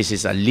 If this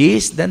is a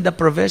lease, then the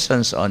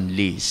provisions on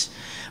lease.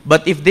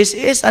 But if this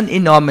is an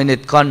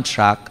innominate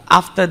contract,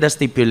 after the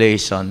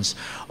stipulations,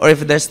 or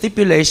if the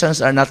stipulations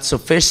are not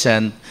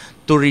sufficient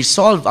to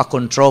resolve a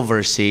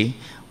controversy,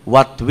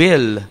 what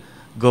will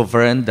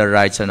govern the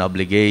rights and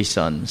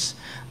obligations?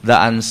 The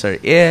answer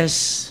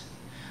is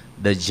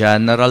the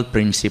general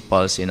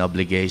principles in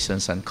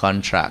obligations and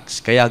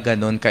contracts. Kaya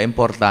ganun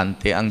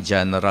ka-importante ang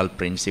general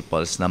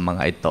principles ng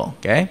mga ito.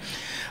 Okay?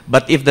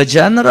 But if the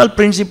general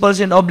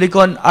principles in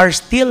Oblicon are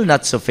still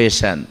not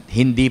sufficient,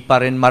 hindi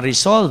pa rin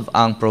ma-resolve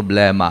ang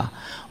problema,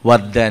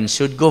 what then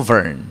should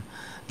govern?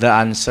 The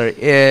answer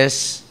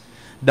is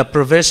the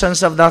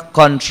provisions of the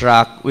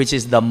contract, which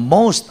is the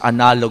most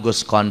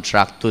analogous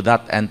contract to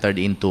that entered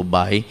into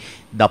by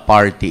the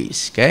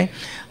parties. Okay?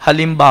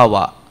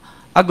 Halimbawa,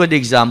 a good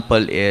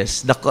example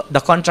is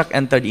the contract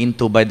entered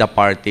into by the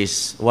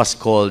parties was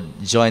called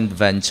joint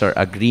venture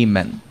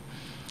agreement.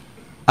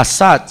 As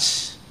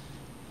such,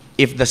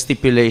 if the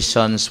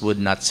stipulations would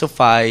not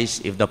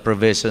suffice, if the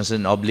provisions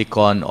in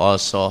Oblicon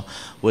also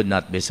would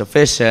not be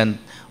sufficient,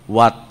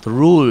 what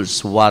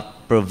rules,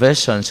 what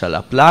provisions shall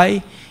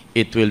apply?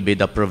 It will be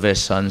the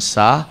provisions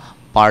sa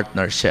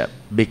partnership,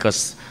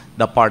 because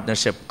the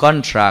partnership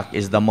contract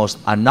is the most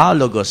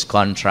analogous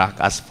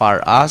contract as far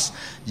as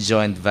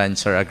joint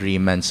venture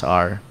agreements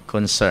are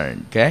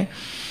concerned. Okay?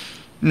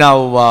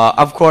 Now,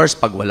 of course,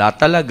 pag wala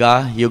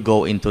talaga, you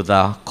go into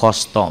the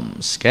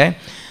customs. Okay?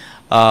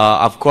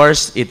 Of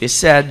course, it is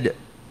said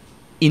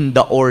in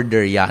the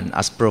order yan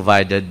as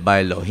provided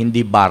by law,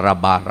 hindi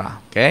bara-bara.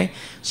 Okay?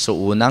 So,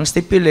 unang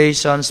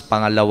stipulations,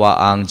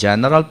 pangalawa ang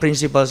general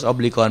principles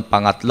Oblicon,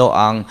 pangatlo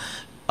ang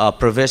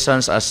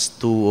provisions as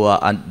to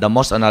the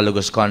most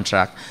analogous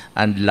contract,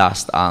 and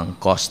last ang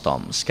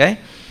customs. Okay?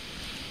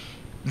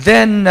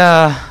 Then,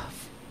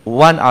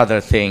 one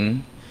other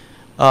thing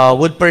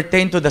would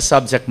pertain to the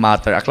subject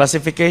matter. A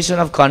classification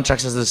of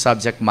contracts as the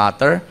subject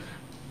matter.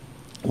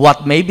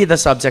 What may be the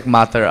subject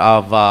matter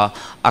of a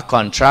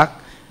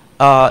contract?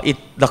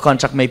 The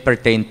contract may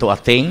pertain to a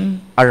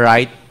thing, a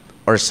right,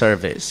 or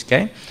service.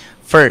 Okay?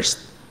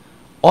 First,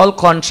 all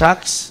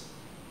contracts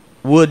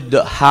would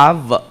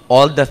have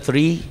all the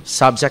three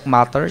subject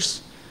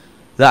matters.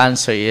 The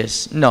answer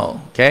is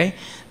no. Okay?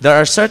 There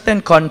are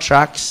certain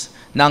contracts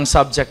na ang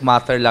subject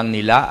matter lang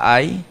nila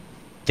ay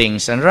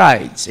things and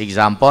rights.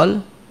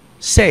 Example,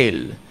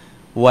 sale.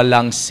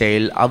 Walang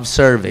sale of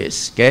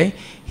service. Okay?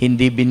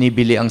 Hindi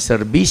binibili ang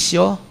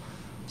serbisyo.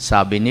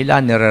 Sabi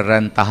nila,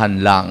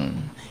 nirerentahan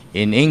lang.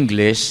 In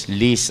English,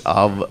 lease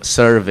of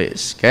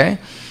service. Okay?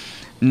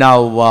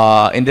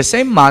 Now, in the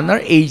same manner,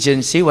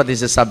 agency, what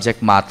is the subject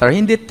matter?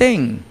 Hindi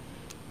thing.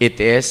 It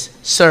is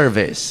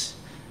service.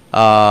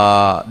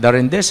 The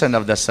rendition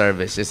of the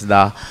service is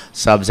the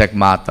subject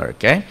matter.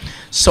 Okay?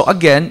 So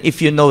again,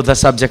 if you know the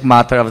subject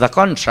matter of the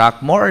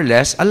contract, more or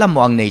less, alam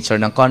mo ang nature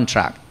ng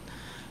contract.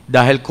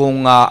 Dahil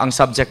kung ang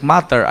subject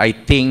matter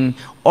ay thing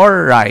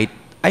or right,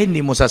 ay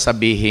hindi mo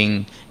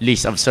sasabihing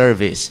lease of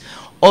service.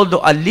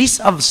 Although a lease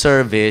of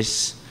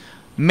service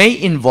may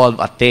involve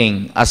a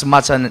thing, as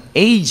much as an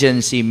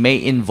agency may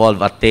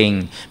involve a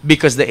thing,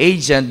 because the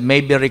agent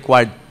may be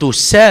required to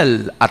sell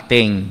a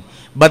thing,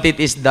 but it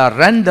is the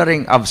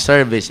rendering of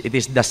service, it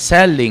is the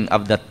selling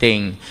of the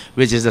thing,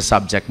 which is the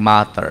subject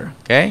matter.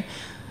 Okay?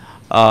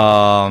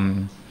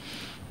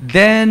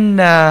 Then,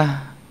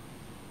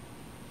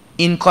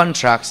 in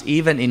contracts,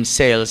 even in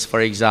sales,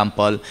 for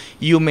example,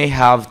 you may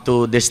have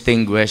to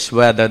distinguish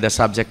whether the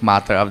subject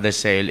matter of the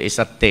sale is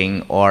a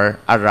thing or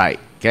a right.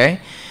 Okay?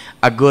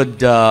 A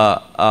good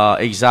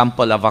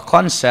example of a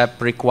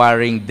concept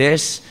requiring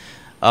this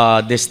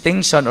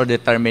distinction or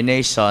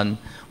determination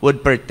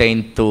would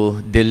pertain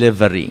to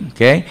delivery.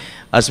 Okay?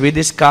 As we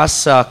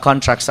discuss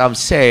contracts of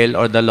sale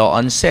or the law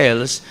on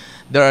sales,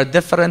 there are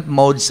different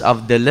modes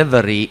of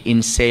delivery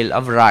in sale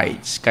of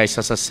rights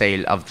kaysa sa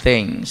sale of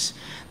things.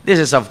 This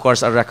is, of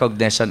course, a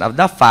recognition of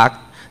the fact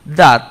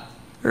that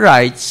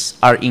rights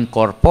are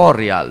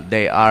incorporeal.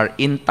 They are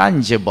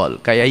intangible.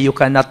 Kaya you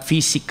cannot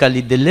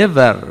physically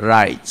deliver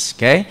rights.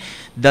 Okay?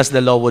 Thus,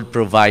 the law would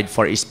provide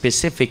for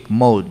specific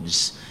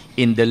modes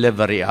in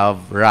delivery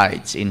of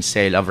rights, in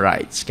sale of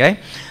rights. Okay?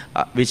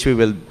 Which we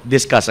will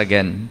discuss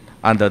again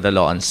under the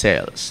law on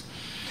sales.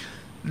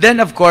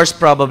 Then, of course,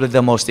 probably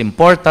the most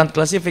important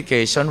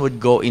classification would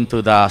go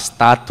into the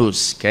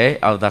status, okay,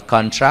 of the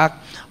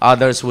contract.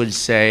 Others would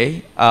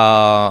say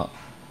whether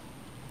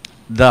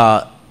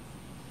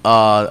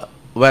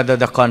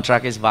the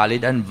contract is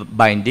valid and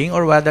binding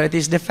or whether it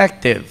is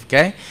defective,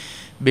 okay?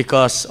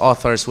 Because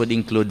authors would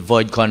include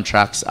void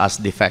contracts as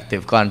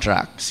defective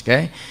contracts,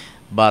 okay?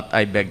 But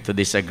I beg to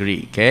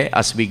disagree, okay?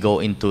 As we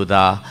go into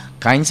the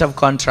kinds of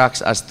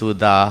contracts, as to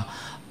the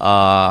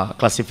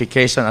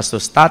classification, as to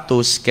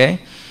status, okay?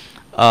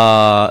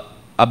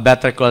 A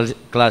better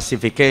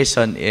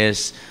classification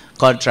is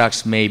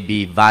contracts may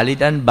be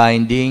valid and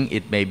binding,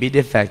 it may be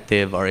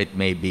defective, or it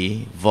may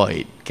be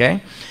void,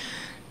 okay?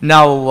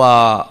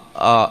 Now,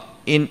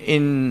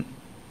 in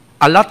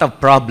a lot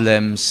of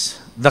problems,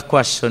 the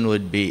question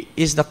would be,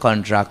 is the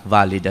contract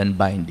valid and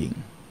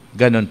binding?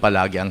 Ganun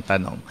palagi ang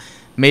tanong.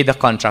 May the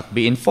contract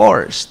be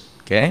enforced?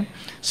 Okay?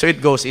 So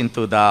it goes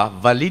into the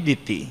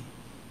validity,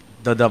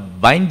 the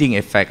binding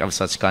effect of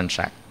such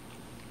contract.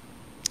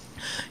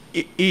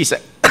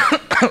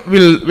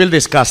 We'll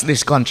discuss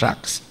these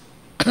contracts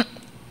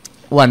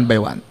one by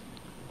one.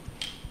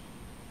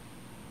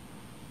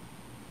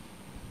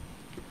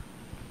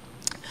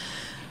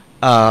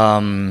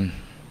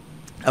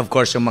 Of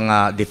course, yung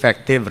mga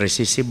defective,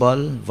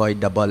 rescissible,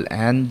 voidable,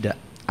 and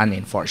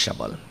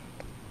unenforceable.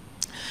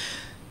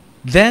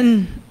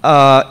 Then,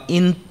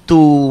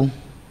 into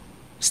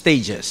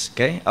stages,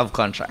 okay, of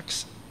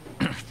contracts.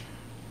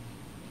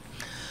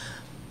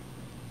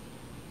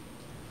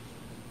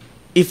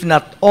 If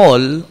not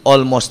all,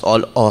 almost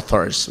all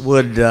authors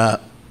would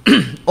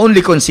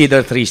only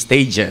consider 3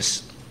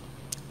 stages: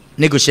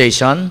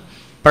 negotiation,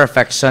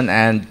 perfection,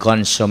 and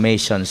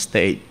consummation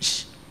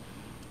stage.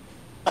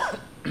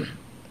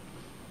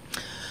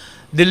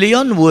 De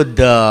Leon would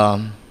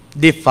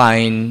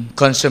define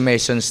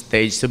consummation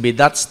stage to be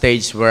that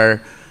stage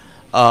where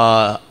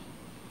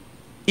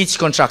each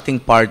contracting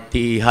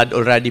party had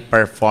already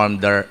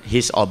performed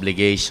his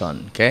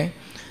obligation, okay?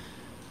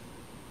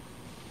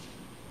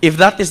 If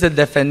that is the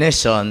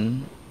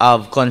definition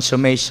of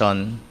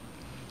consummation,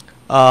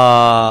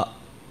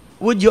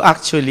 would you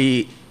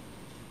actually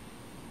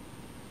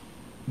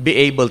be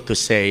able to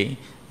say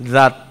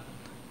that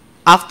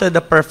after the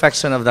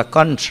perfection of the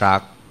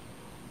contract,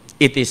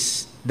 it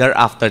is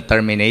thereafter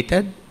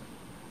terminated?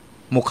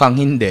 Mukhang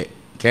hindi.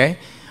 Okay?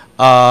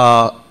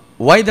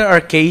 Why there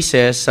are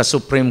cases sa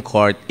Supreme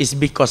Court is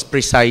because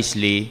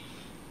precisely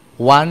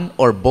one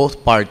or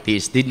both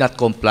parties did not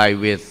comply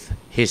with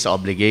his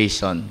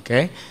obligation.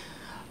 Okay?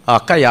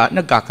 Kaya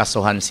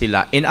nagkakasuhan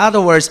sila. In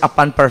other words,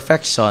 upon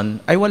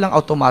perfection, ay walang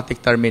automatic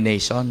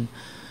termination.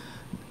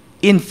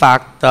 In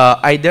fact,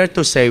 I dare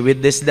to say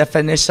with this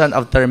definition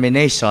of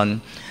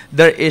termination,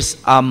 there is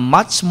a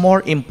much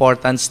more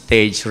important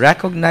stage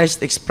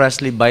recognized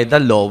expressly by the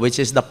law, which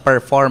is the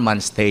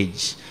performance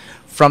stage.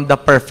 From the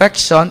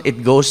perfection,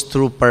 it goes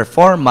through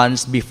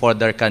performance before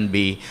there can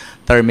be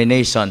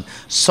termination.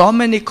 So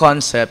many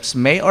concepts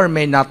may or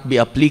may not be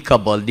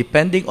applicable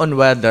depending on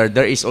whether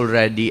there is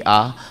already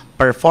a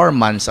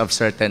performance of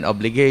certain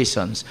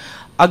obligations.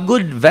 A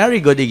very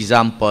good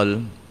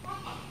example,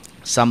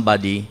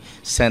 somebody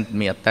sent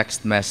me a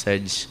text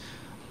message.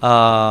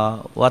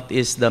 What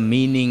is the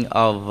meaning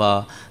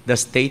of the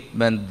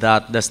statement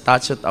that the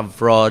statute of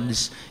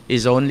frauds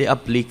is only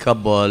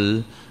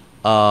applicable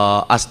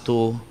as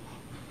to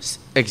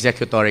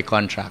executory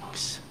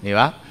contracts? Di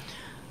ba?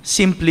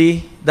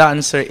 Simply, the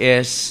answer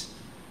is,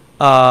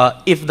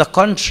 if the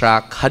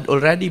contract had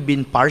already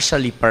been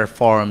partially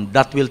performed,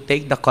 that will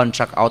take the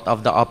contract out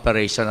of the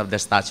operation of the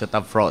statute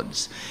of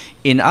frauds.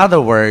 In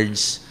other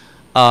words,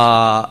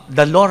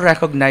 the law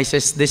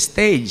recognizes this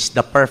stage,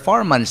 the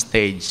performance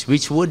stage,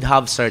 which would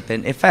have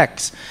certain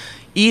effects.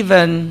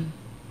 Even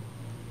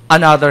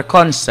another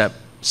concept,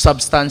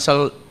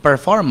 substantial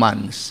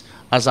performance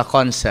as a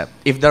concept.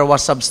 If there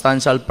was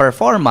substantial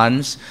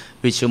performance,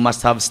 which you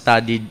must have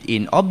studied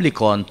in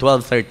Oblicon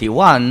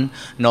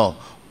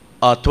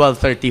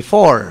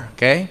 1234,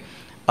 okay?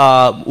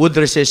 Would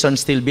rescission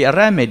still be a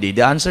remedy?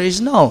 The answer is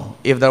no,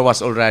 if there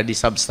was already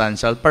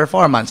substantial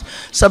performance.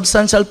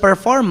 Substantial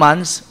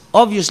performance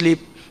obviously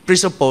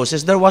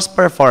presupposes there was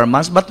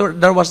performance, but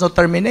there was no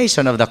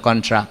termination of the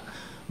contract.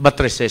 But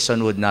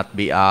rescission would not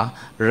be a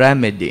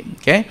remedy.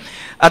 Okay?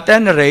 At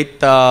any rate,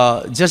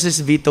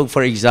 Justice Vitog,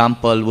 for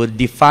example, would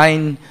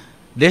define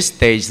this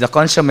stage, the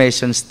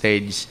consummation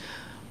stage,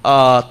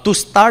 to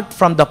start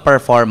from the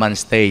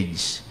performance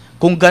stage.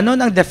 Kung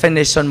ganun ang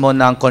definition mo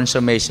ng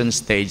consummation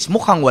stage,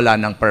 mukhang wala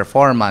ng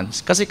performance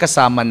kasi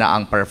kasama na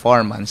ang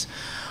performance.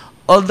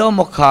 Although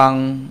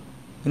mukhang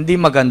hindi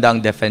maganda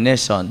ang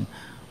definition,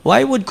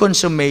 why would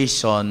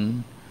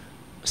consummation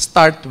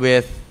start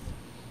with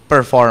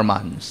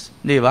performance?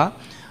 Di ba?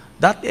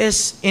 That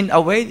is, in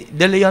a way,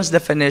 De Leon's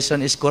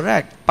definition is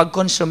correct. Pag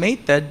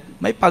consummated,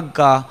 may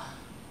pagka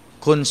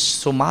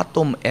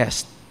consumatum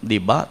est, di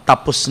ba?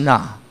 Tapos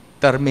na,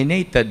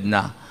 terminated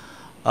na.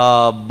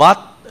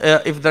 But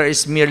if there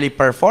is merely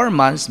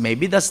performance,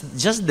 maybe that's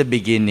just the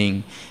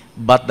beginning,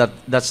 but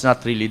that's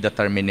not really the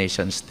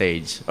termination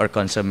stage or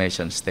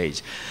consummation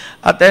stage.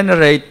 At any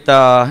rate,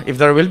 if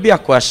there will be a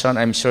question,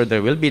 I'm sure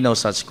there will be no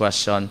such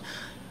question,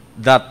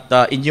 that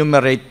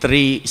enumerate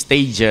 3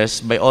 stages,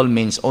 by all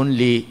means,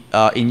 only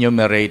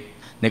enumerate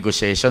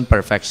negotiation,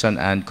 perfection,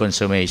 and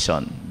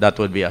consummation. That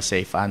would be a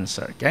safe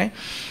answer, okay?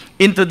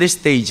 Into these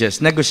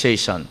stages,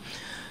 negotiation.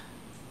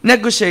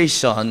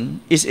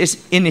 Negotiation is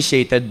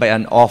initiated by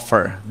an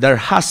offer. There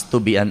has to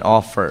be an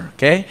offer,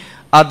 okay?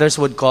 Others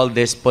would call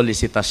this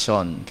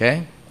policitasyon,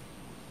 okay?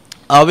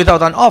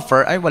 Without an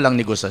offer, ay walang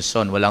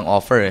negosasyon, walang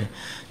offer. Eh.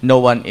 No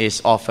one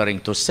is offering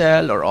to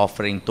sell or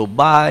offering to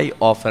buy,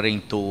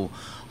 offering to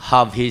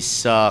have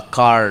his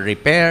car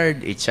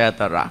repaired,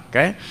 etc.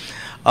 Okay?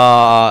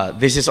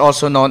 This is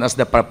also known as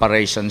the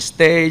preparation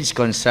stage,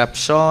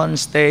 conception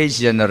stage,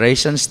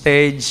 generation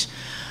stage.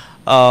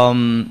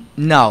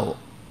 Now,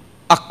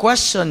 a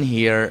question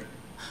here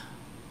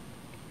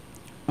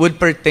would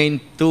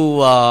pertain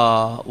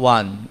to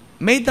one.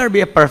 May there be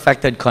a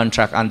perfected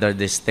contract under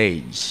this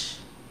stage?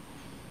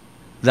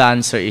 The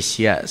answer is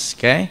yes.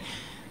 Okay?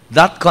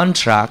 That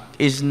contract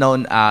is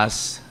known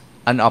as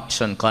an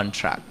option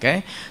contract.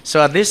 Okay?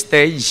 So at this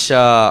stage,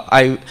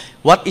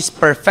 what is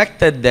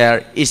perfected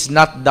there is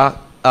not the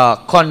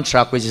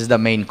contract, which is the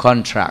main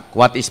contract.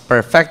 What is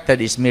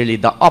perfected is merely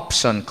the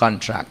option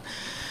contract.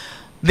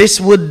 This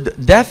would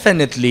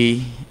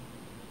definitely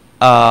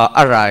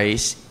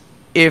arise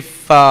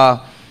if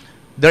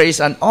there is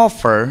an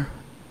offer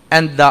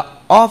and the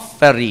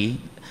offeree,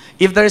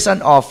 if there is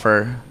an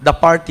offer, the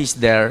parties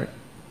there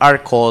are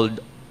called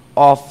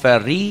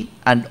offeree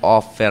and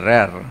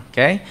offerer.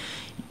 Okay?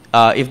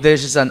 If there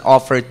is an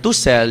offer to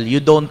sell, you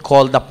don't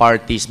call the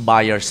parties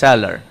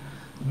buyer-seller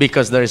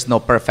because there is no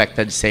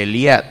perfected sale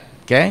yet.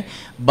 Okay?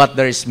 But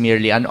there is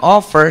merely an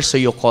offer, so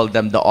you call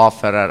them the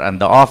offerer and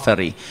the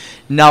offeree.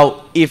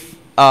 Now, if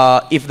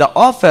the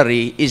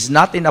offeree is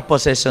not in a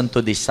position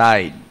to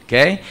decide,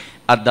 okay,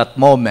 at that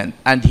moment,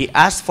 and he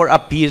asked for a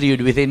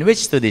period within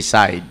which to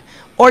decide,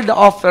 or the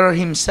offerer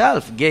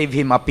himself gave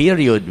him a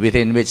period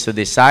within which to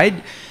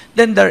decide,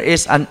 then there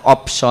is an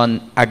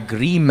option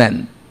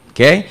agreement.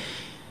 Okay?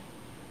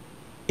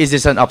 Is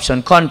this an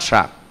option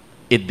contract?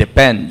 It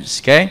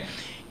depends. Okay?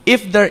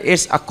 If there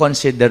is a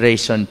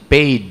consideration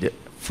paid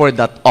for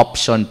that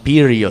option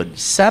period,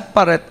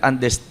 separate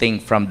and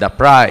distinct from the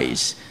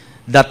price,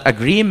 that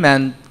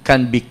agreement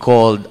can be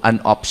called an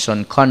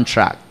option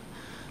contract.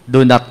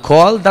 Do not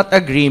call that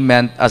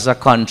agreement as a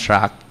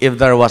contract if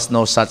there was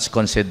no such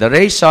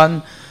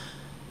consideration,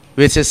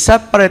 which is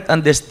separate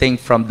and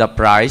distinct from the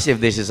price, if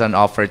this is an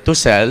offer to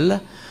sell,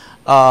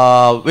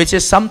 which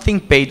is something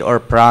paid or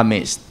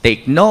promised.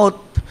 Take note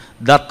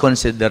that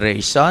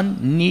consideration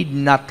need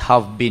not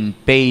have been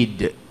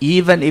paid,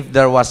 even if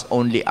there was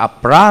only a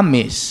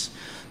promise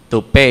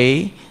to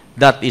pay.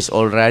 That is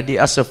already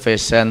a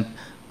sufficient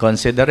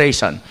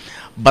consideration.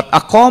 But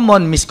a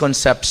common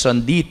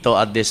misconception dito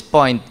at this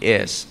point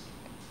is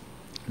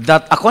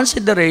that a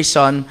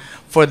consideration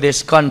for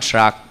this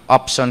contract,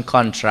 option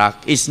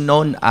contract, is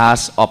known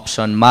as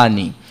option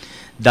money.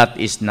 That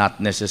is not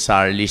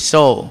necessarily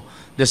so.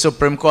 The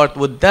Supreme Court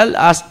would tell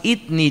us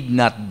it need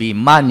not be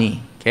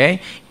money.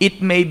 Okay?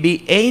 It may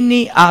be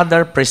any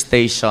other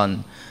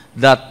prestation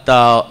that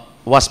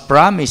was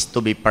promised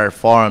to be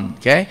performed.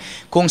 Okay?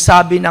 Kung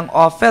sabi ng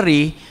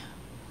offeree,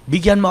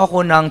 bigyan mo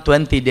ako ng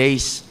 20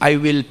 days, I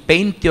will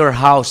paint your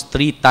house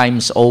 3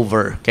 times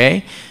over.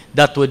 Okay?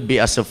 That would be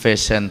a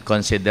sufficient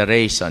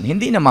consideration.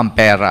 Hindi naman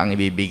pera ang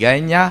ibibigay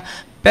niya,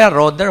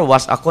 pero there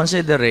was a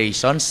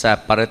consideration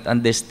separate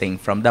and distinct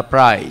from the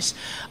price.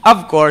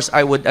 Of course,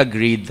 I would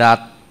agree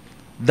that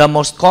the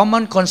most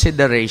common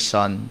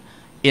consideration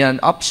in an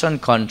option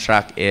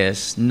contract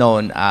is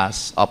known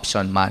as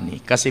option money,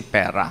 kasi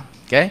pera.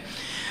 Okay?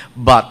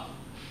 But,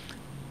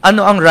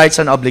 ano ang rights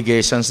and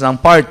obligations ng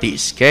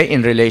parties, okay,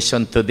 in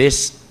relation to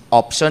this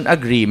option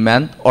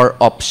agreement or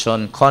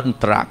option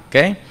contract?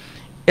 Okay?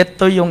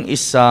 Ito yung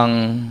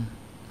isang,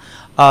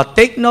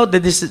 take note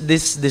that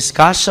this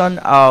discussion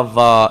of,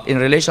 in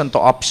relation to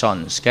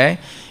options, okay,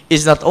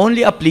 is not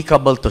only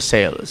applicable to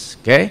sales,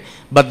 okay,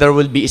 but there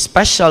will be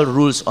special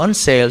rules on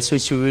sales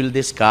which we will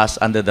discuss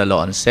under the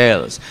law on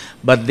sales.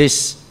 But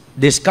this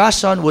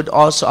discussion would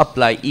also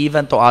apply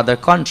even to other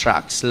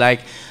contracts,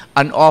 like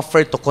an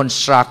offer to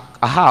construct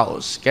a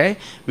house, okay,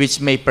 which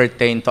may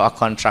pertain to a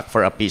contract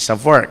for a piece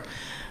of work,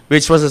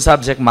 which was the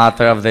subject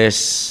matter of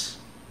this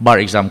bar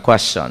exam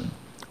question.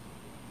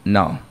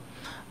 No.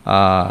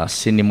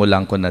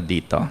 Sinimulan ko na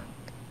dito.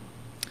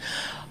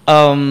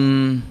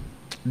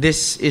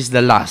 This is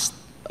the last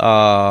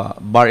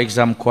bar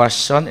exam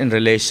question in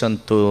relation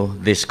to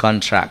this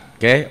contract,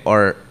 okay,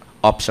 or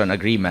option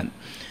agreement.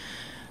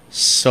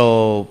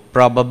 So,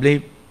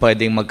 probably,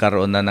 pwedeng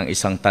magkaroon na ng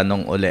isang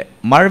tanong uli.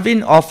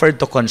 Marvin offered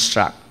to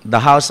construct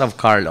the house of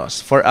Carlos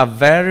for a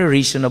very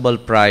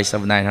reasonable price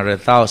of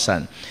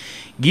 900,000,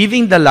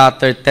 giving the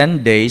latter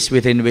 10 days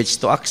within which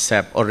to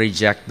accept or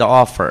reject the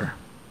offer.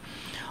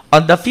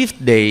 On the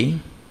 5th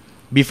day,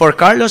 before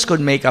Carlos could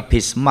make up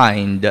his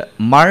mind,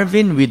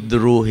 Marvin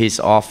withdrew his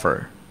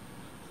offer.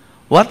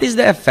 What is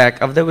the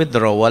effect of the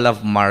withdrawal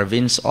of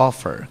Marvin's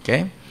offer?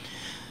 Okay?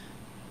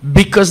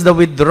 Because the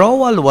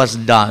withdrawal was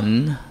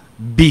done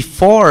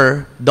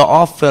before the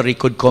offeree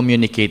could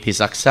communicate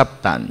his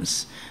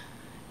acceptance.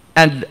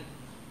 And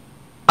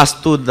as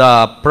to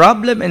the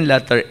problem in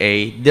letter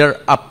A,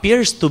 there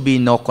appears to be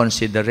no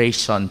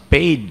consideration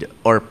paid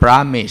or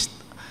promised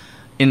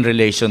in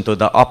relation to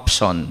the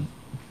option.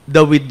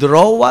 The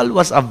withdrawal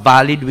was a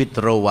valid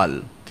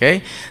withdrawal.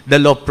 Okay? The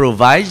law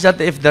provides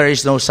that if there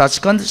is no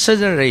such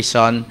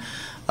consideration,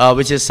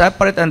 which is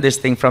separate and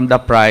distinct from the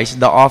price,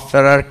 the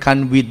offerer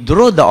can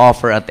withdraw the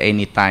offer at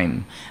any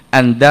time.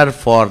 And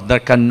therefore,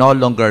 there can no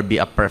longer be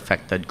a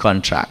perfected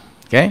contract.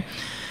 Okay?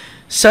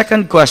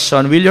 Second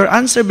question, will your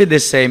answer be the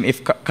same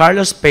if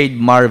Carlos paid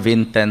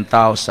Marvin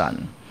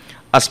 10,000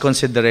 as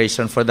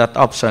consideration for that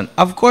option?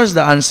 Of course,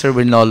 the answer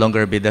will no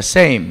longer be the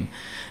same.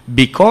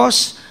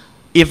 Because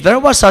if there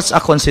was such a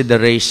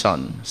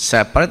consideration,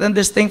 separate and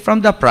distinct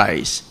from the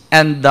price,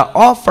 and the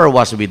offer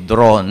was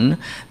withdrawn,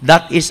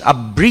 that is a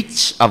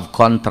breach of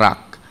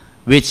contract,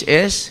 which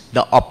is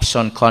the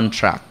option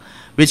contract,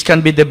 which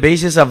can be the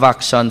basis of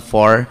action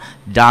for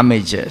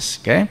damages.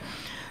 Okay?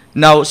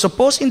 Now,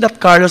 supposing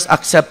that Carlos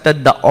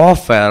accepted the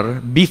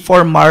offer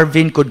before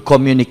Marvin could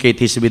communicate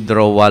his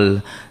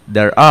withdrawal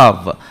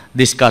thereof,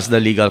 discuss the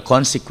legal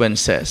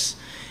consequences.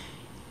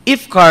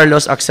 If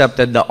Carlos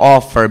accepted the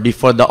offer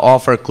before the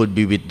offer could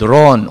be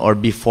withdrawn or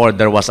before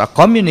there was a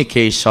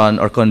communication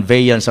or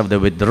conveyance of the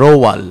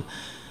withdrawal,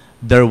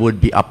 there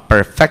would be a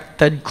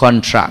perfected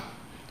contract.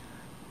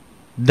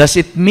 Does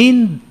it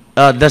mean,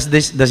 does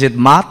it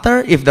matter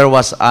if there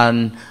was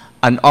an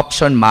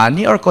option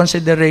money or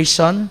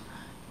consideration?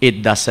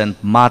 It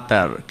doesn't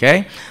matter,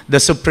 okay? The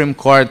Supreme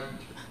Court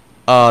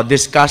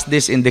discussed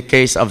this in the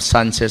case of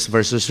Sanchez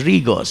versus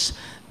Rigos,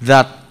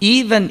 that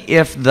even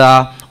if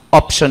the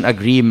option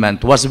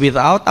agreement was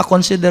without a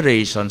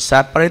consideration,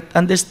 separate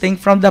and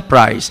distinct from the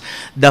price,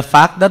 the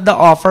fact that the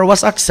offer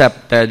was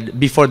accepted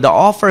before the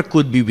offer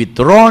could be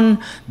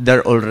withdrawn,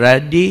 there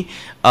already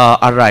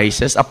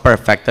arises a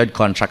perfected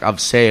contract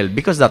of sale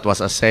because that was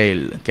a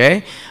sale,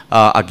 okay?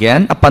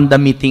 Again, upon the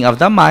meeting of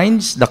the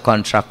minds, the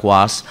contract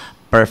was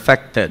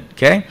perfected,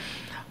 okay?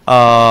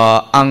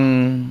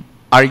 Ang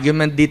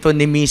argument dito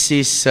ni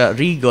Mrs.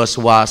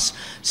 Rigos was,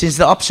 since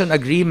the option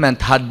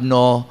agreement had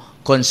no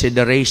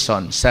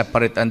consideration,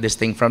 separate and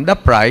distinct from the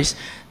price,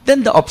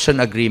 then the option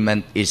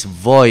agreement is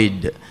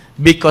void.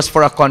 Because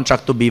for a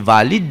contract to be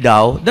valid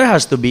now, there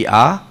has to be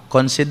a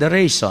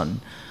consideration.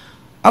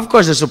 Of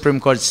course, the Supreme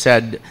Court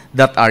said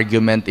that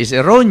argument is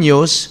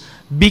erroneous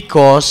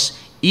because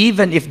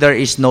even if there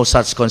is no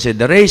such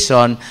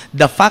consideration,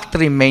 the fact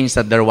remains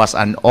that there was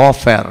an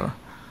offer.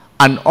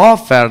 An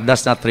offer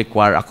does not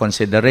require a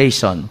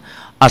consideration.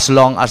 As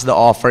long as the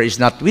offer is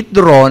not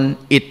withdrawn,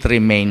 it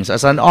remains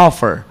as an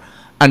offer.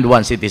 And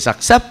once it is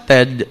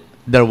accepted,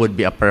 there would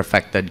be a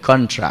perfected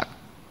contract.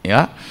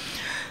 Yeah?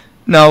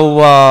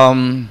 Now,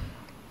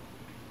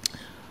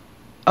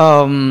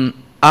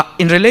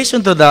 in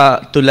relation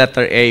to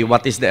letter A,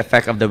 what is the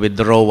effect of the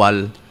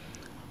withdrawal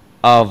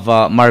of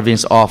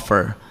Marvin's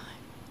offer?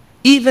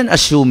 Even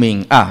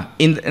assuming,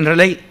 in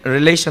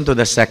relation to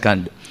the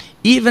second,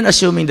 even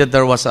assuming that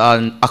there was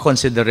a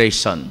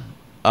consideration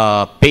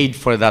paid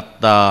for that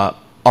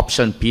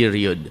option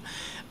period,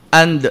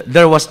 and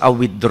there was a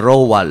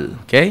withdrawal,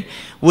 okay,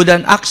 would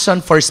an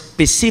action for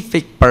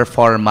specific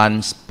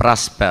performance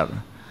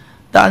prosper?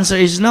 The answer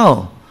is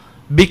no.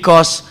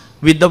 Because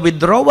with the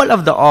withdrawal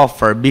of the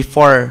offer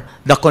before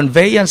the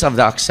conveyance of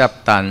the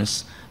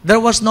acceptance, there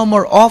was no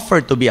more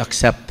offer to be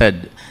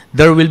accepted.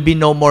 There will be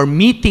no more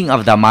meeting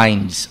of the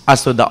minds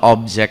as to the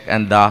object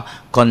and the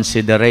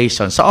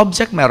consideration. Sa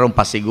object, meron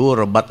pa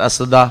siguro, but as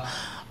to the,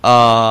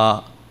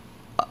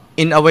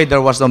 in a way,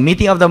 there was no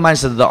meeting of the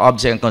minds as to the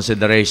object and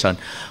consideration.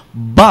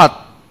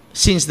 But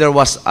since there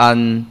was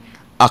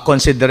a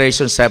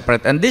consideration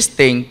separate and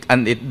distinct,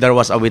 and there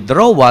was a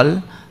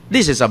withdrawal,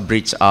 this is a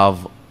breach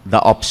of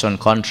the option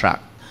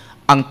contract.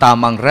 Ang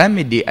tamang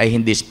remedy ay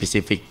hindi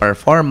specific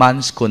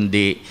performance,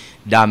 kundi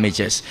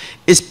damages.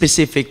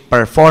 Specific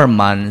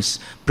performance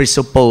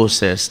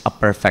presupposes a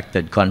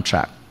perfected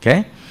contract.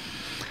 Okay?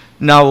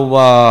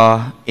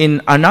 Now,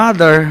 in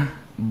another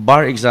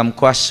bar exam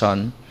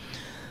question,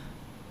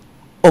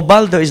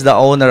 Ubaldo is the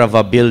owner of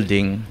a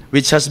building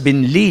which has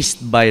been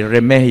leased by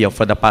Remigio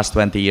for the past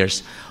 20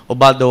 years.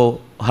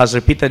 Ubaldo has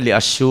repeatedly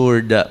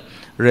assured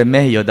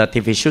Remigio that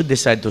if he should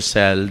decide to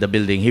sell the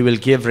building, he will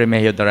give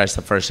Remigio the right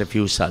of first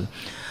refusal.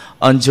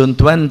 On June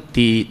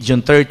 30,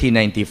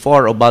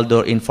 1994,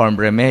 Ubaldo informed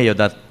Remigio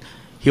that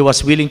he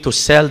was willing to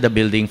sell the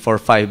building for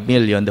 $5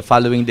 million. The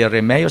following day,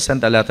 Remigio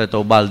sent a letter to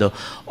Ubaldo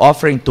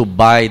offering to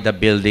buy the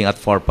building at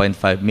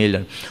 $4.5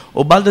 million.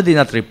 Ubaldo did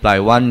not reply.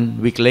 1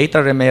 week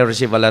later, Remigio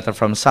received a letter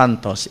from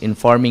Santos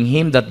informing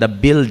him that the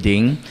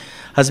building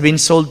has been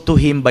sold to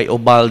him by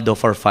Ubaldo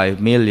for $5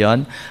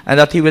 million and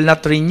that he will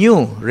not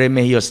renew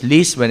Remigio's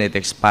lease when it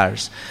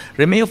expires.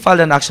 Remigio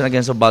filed an action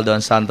against Ubaldo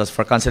and Santos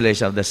for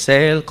cancellation of the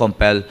sale,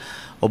 compel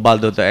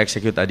Ubaldo to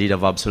execute a deed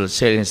of absolute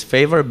sale in his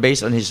favor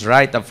based on his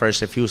right of first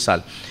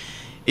refusal.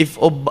 If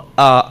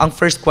ang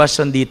first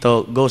question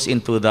dito goes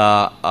into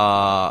the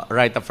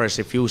right of first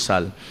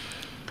refusal,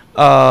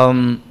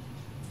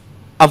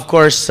 of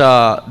course,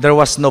 there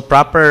was no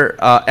proper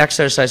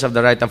exercise of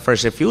the right of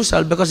first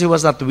refusal because he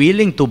was not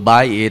willing to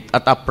buy it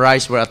at a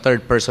price where a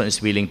third person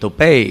is willing to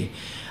pay.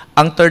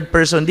 Ang third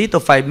person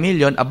dito, 5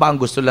 million, ang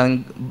gusto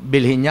lang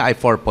bilhin niya ay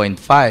 4.5.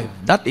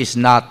 That is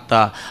not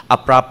a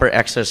proper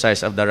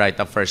exercise of the right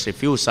of first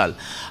refusal.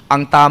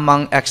 Ang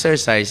tamang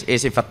exercise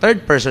is if a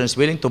third person is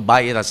willing to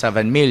buy it at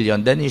 7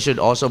 million, then he should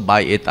also buy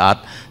it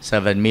at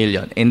 7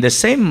 million. In the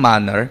same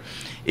manner,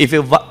 if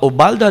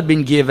Ubaldo had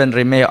been given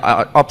Remigio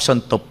an option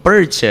to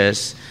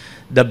purchase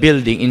the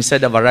building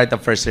instead of a right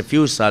of first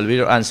refusal,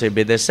 will your answer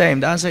be the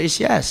same? The answer is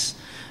yes.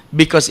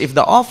 Because if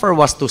the offer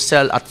was to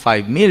sell at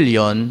 5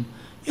 million,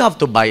 you have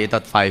to buy it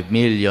at 5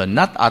 million,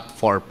 not at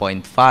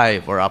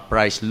 4.5 or a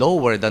price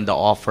lower than the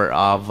offer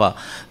of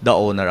the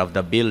owner of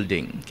the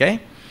building. Okay?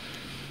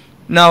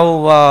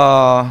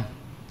 Now,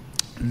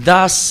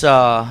 thus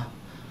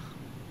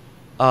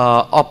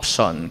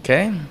option,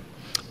 okay?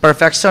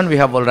 Perfection we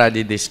have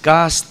already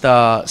discussed,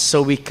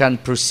 so we can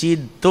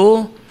proceed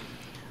to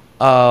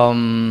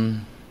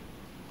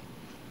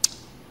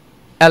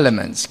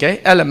elements,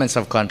 okay? Elements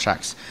of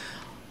contracts.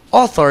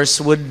 Authors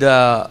would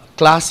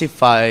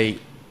classify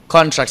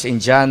contracts in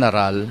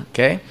general,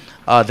 okay?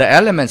 The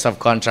elements of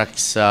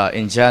contracts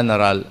in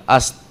general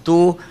as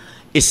two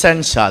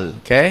essential,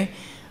 okay?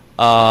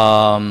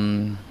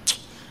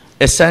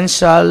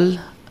 Essential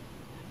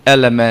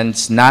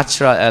elements,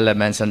 natural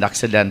elements, and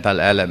accidental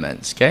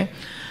elements, okay?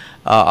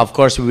 Of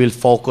course, we will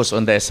focus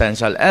on the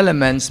essential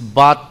elements,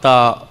 but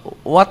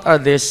what are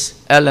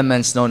these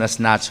elements known as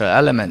natural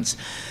elements?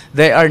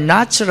 They are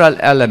natural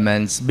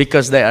elements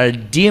because they are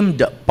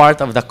deemed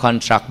part of the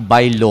contract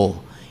by law,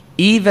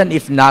 even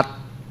if not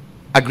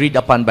agreed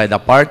upon by the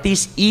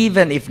parties,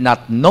 even if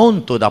not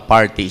known to the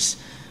parties,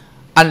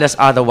 unless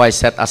otherwise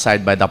set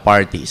aside by the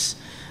parties.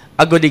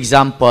 A good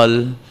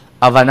example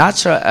of a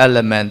natural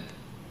element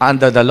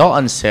under the law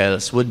on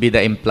sales would be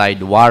the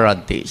implied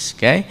warranties,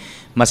 okay?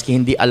 Maski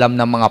hindi alam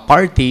ng mga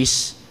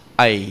parties,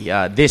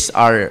 these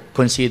are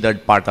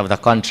considered part of the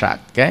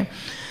contract, okay?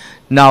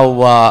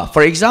 Now,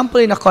 for example,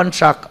 in a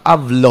contract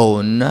of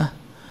loan,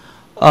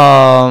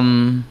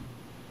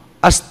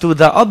 as to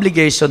the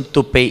obligation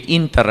to pay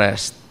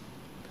interest,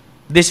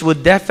 this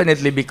would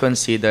definitely be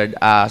considered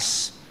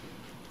as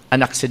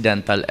an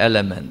accidental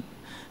element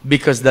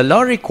because the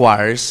law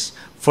requires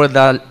for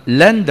the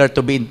lender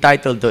to be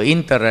entitled to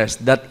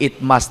interest that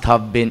it must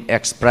have been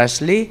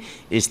expressly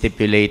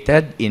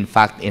stipulated, in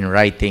fact, in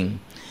writing.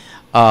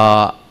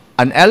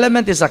 An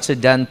element is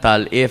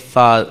accidental if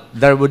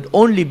there would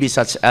only be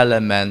such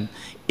element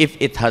if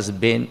it has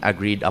been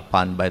agreed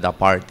upon by the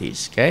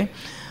parties, okay?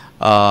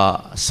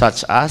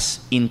 Such as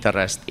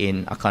interest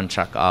in a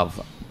contract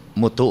of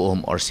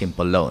mutuum or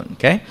simple loan,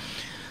 okay?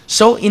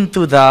 So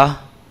into the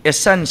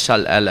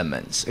essential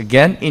elements.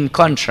 Again, in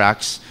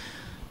contracts,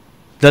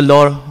 the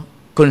law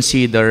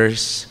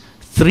considers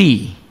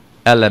three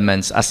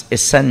elements as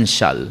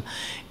essential.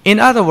 In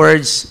other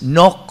words,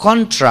 no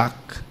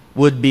contract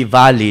would be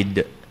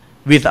valid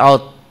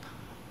without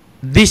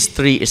these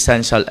three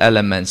essential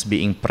elements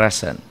being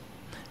present.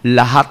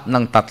 Lahat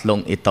ng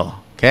tatlong ito,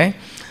 okay?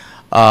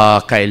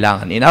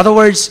 Kailangan. In other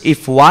words,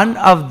 if one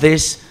of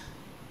these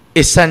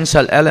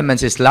essential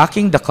elements is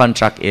lacking, the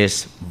contract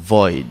is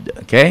void,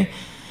 okay?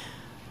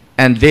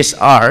 And these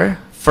are,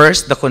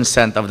 first, the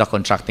consent of the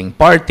contracting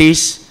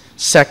parties,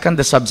 second,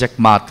 the subject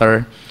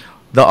matter,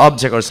 the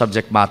object or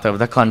subject matter of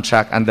the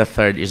contract, and the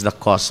third is the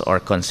cause or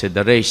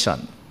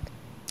consideration.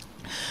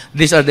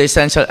 These are the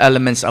essential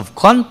elements of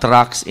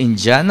contracts in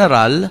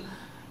general,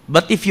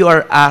 but if you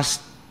are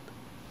asked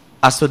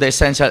as to the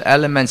essential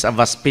elements of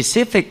a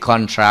specific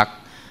contract,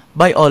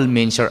 by all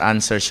means, your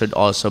answer should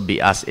also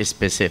be as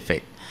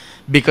specific.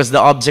 Because the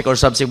object or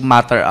subject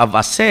matter of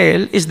a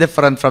sale is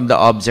different from the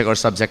object or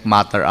subject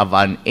matter of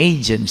an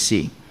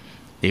agency.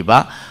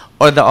 Diba?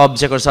 Or the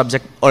object or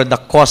subject or the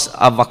cost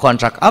of a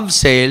contract of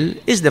sale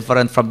is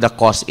different from the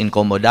cost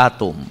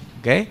incommodatum.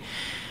 Okay?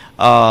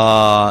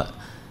 But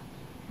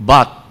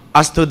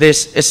as to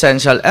these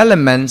essential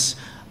elements,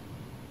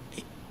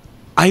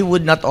 I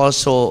would not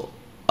also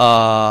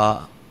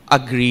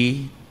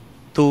agree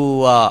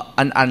to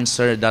an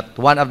answer that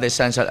one of the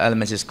essential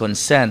elements is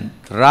consent.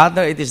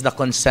 Rather, it is the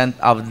consent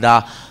of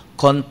the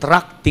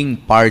contracting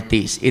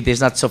parties. It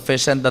is not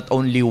sufficient that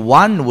only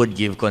one would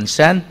give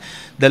consent.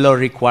 The law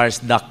requires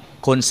the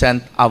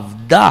consent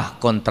of the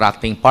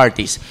contracting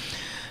parties.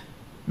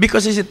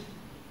 Because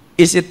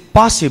is it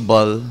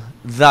possible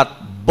that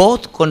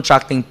both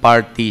contracting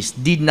parties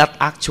did not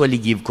actually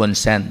give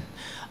consent?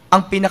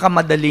 Ang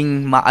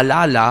pinakamadaling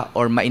maalala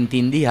or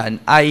maintindihan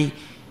ay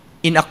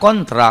in a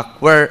contract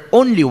where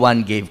only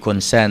one gave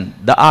consent,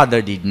 the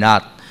other did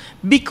not.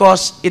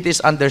 Because it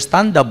is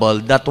understandable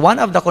that one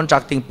of the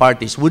contracting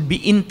parties would be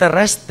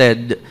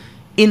interested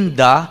in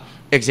the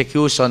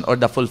execution or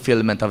the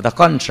fulfillment of the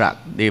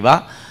contract, di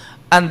ba?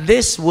 And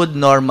this would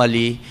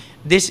normally,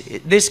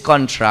 this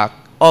contract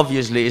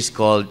obviously is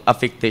called a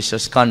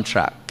fictitious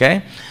contract,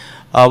 okay?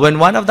 When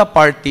one of the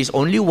parties,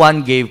 only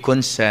one gave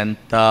consent,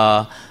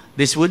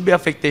 this would be a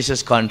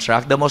fictitious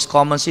contract. The most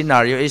common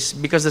scenario is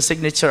because the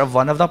signature of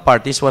one of the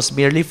parties was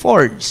merely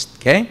forged,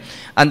 okay?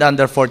 And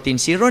under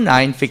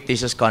 1409,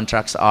 fictitious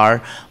contracts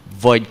are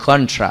void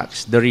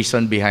contracts. The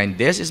reason behind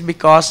this is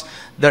because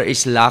there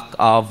is lack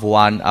of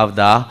one of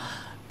the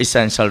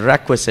essential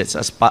requisites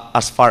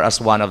as far as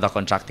one of the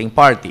contracting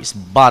parties.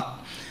 But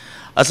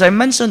as I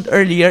mentioned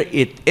earlier,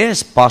 it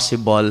is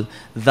possible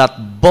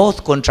that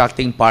both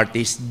contracting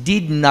parties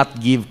did not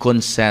give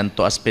consent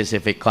to a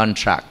specific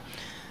contract.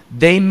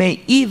 They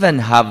may even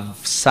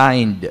have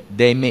signed,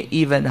 they may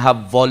even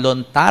have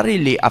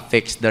voluntarily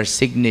affixed their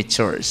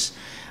signatures,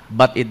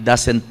 but it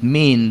doesn't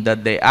mean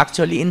that they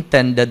actually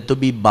intended to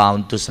be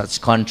bound to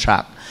such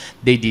contract.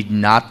 They did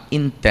not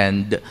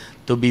intend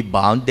to be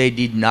bound, they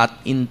did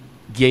not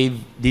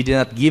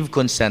give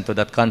consent to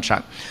that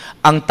contract.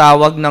 Ang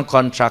tawag ng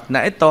contract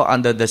na ito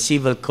under the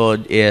Civil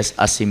Code is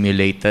a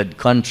simulated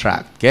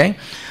contract, okay?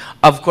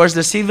 Of course,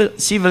 the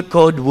Civil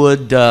Code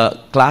would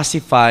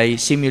classify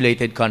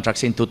simulated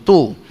contracts into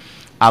two.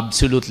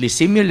 absolutely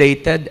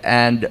simulated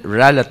and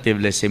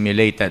relatively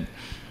simulated.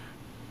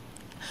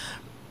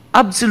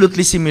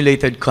 Absolutely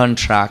simulated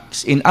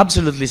contracts, in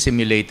absolutely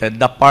simulated,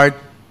 the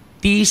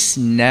parties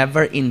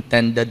never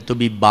intended to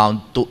be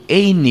bound to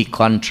any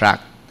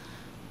contract,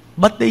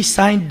 but they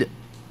signed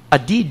a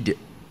deed.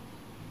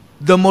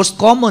 The most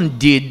common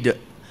deed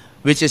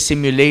which is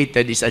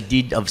simulated is a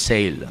deed of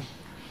sale.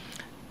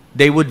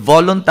 They would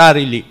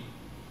voluntarily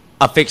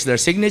affix their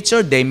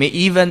signature. They may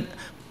even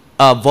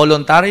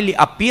voluntarily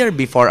appear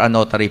before a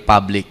notary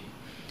public,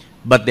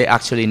 but they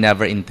actually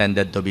never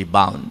intended to be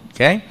bound,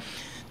 okay,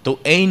 to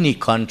any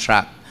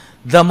contract.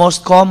 The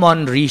most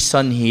common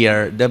reason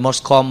here, the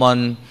most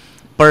common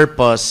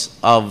purpose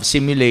of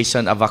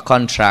simulation of a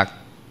contract,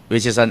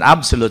 which is an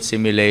absolute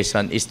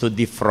simulation, is to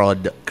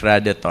defraud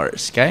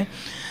creditors, okay?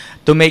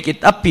 To make it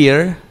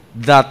appear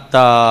that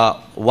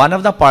one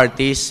of the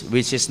parties,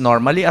 which is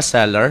normally a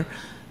seller,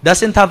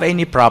 doesn't have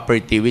any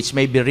property which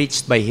may be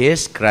reached by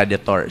his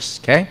creditors,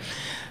 okay?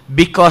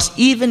 Because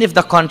even if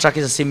the contract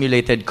is a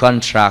simulated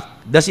contract,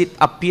 does it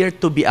appear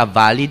to be a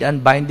valid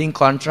and binding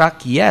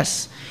contract?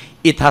 Yes.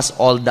 It has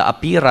all the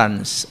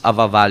appearance of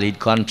a valid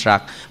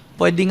contract.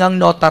 Pwede ngang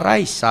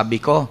notarize, sabi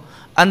ko.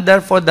 And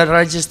therefore, the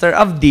Register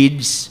of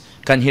Deeds,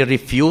 can he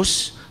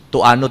refuse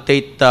to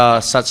annotate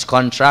such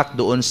contract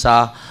doon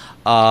sa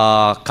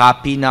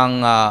copy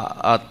ng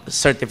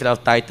Certificate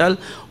of Title?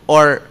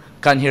 Or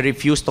can he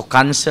refuse to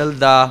cancel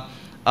the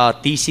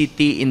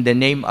TCT in the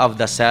name of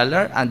the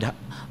seller and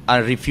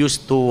refuse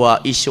to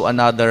issue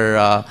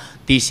another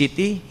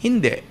TCT?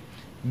 Hindi.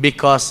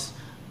 Because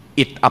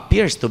it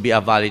appears to be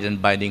a valid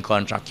and binding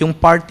contract. Yung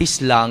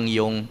parties lang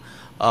yung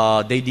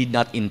they did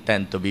not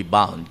intend to be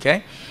bound.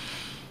 Okay?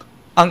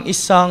 Ang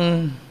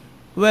isang,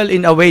 well,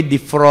 in a way,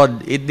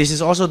 defraud, this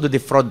is also to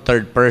defraud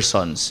third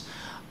persons.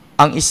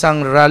 Ang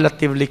isang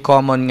relatively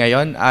common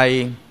ngayon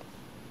ay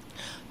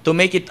to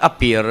make it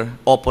appear,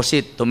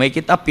 opposite, to make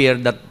it appear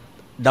that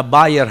the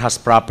buyer has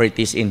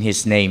properties in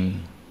his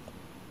name.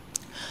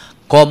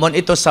 Common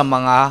ito sa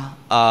mga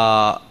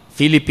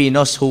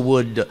Filipinos who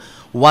would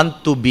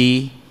want to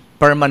be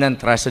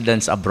permanent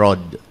residents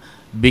abroad.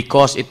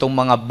 Because itong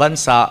mga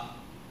bansa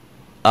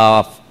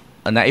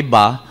na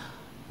iba,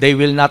 they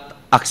will not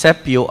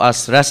accept you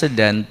as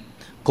resident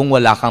kung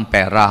wala kang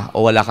pera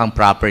o wala kang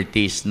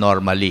properties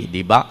normally,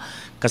 di ba?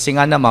 Kasi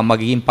nga naman,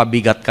 magiging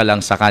pabigat ka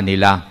lang sa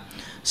kanila.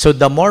 So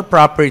the more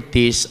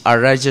properties are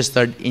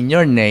registered in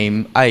your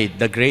name,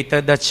 the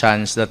greater the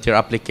chance that your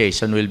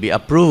application will be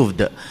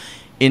approved.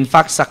 In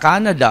fact, sa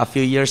Canada, a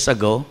few years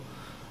ago,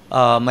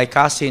 my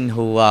cousin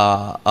who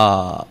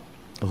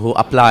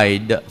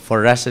applied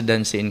for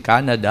residency in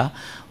Canada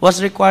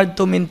was required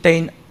to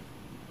maintain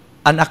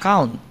an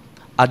account,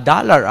 a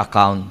dollar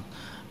account,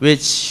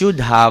 which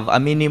should have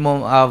a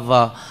minimum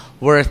of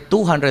worth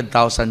 200,000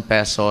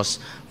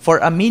 pesos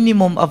for a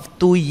minimum of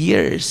 2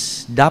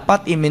 years.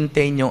 Dapat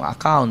i-maintain yung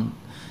account.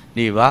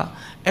 Di ba?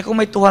 Eh kung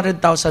may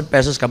 200,000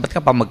 pesos ka, ba't ka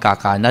pa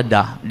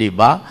magka-Canada? Di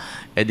ba?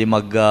 Eh di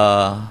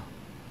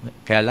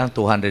kaya lang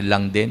 200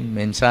 lang din.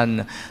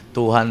 Minsan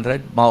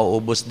 200,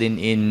 mauubos din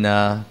in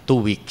 2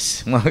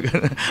 weeks.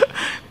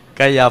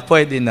 Kaya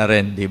pwede na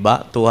rin, di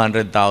ba?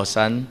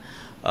 200,000.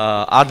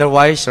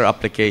 Otherwise, your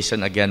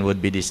application again would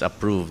be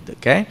disapproved.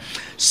 Okay?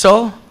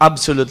 So,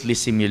 absolutely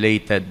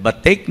simulated.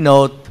 But take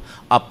note,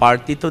 a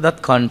party to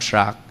that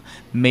contract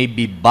may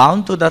be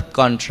bound to that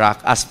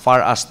contract as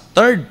far as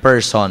third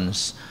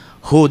persons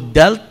who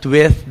dealt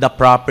with the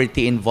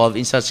property involved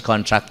in such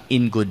contract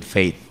in good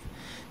faith.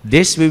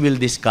 This we will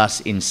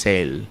discuss in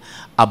sale.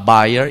 A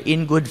buyer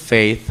in good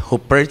faith who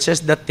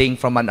purchased the thing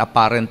from an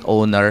apparent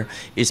owner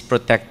is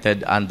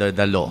protected under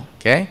the law.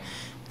 Okay?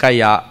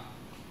 Kaya,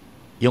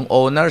 yung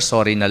owner,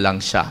 sorry na lang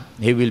siya.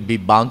 He will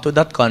be bound to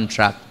that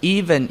contract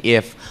even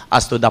if,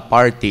 as to the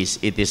parties,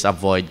 it is a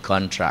void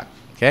contract.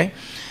 Okay?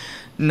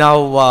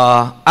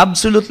 Now,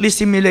 absolutely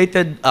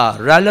simulated,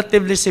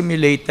 relatively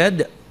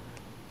simulated,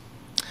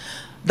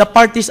 the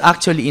parties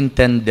actually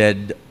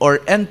intended or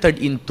entered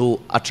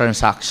into a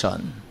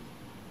transaction.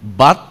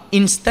 But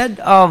instead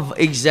of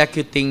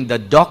executing the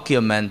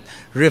document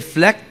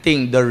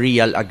reflecting the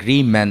real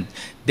agreement,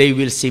 they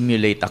will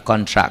simulate a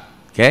contract.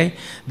 Okay?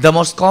 The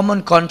most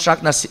common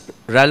contract na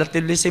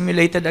relatively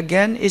simulated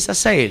again is a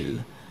sale.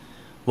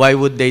 Why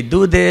would they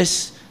do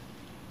this?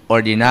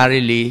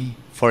 Ordinarily,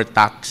 for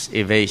tax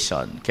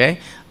evasion. Okay?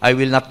 I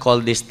will not call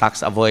this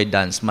tax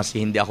avoidance, mas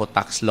hindi ako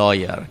tax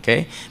lawyer.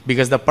 Okay?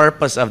 Because the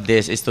purpose of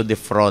this is to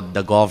defraud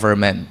the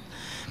government.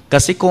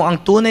 Kasi kung ang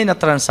tunay na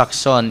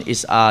transaksyon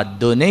is a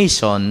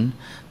donation,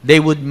 they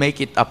would make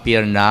it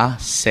appear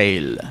na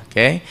sale.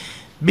 Okay?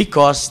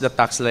 Because the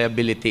tax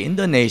liability in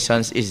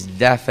donations is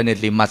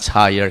definitely much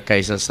higher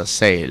kaysa sa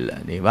sale.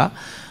 Di ba?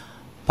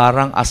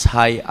 Parang as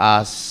high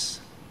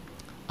as,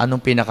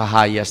 anong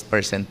pinaka-highest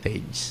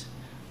percentage?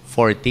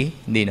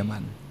 40? Hindi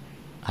naman.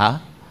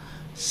 Ha?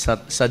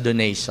 Sa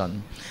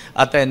donation.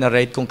 At any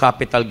rate, kung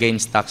capital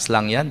gains tax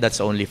lang yan, that's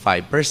only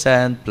 5%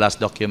 plus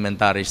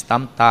documentary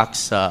stamp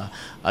tax,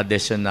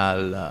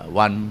 additional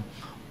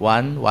 1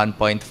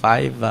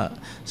 1.5.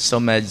 So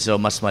medyo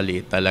mas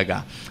maliit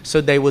talaga. So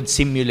they would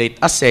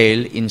simulate a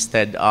sale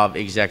instead of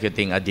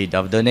executing a deed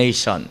of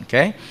donation.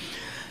 Okay?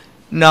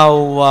 Now,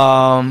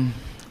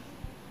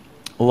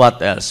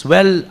 what else?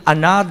 Well,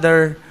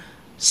 another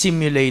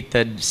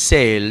simulated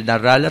sale na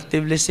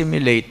relatively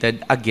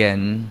simulated,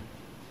 again,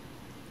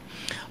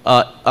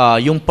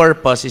 yung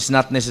purpose is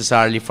not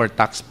necessarily for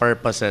tax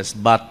purposes,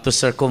 but to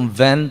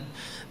circumvent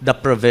the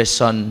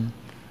provision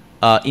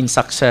in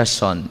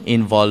succession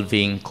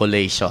involving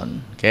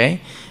collation.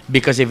 Okay?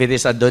 Because if it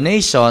is a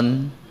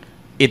donation,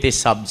 it is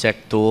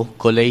subject to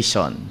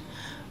collation.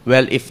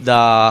 Well, if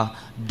the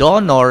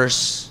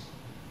donors,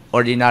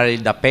 ordinarily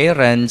the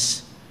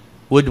parents,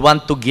 would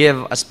want to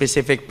give a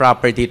specific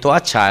property to a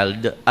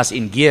child, as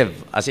in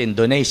give, as in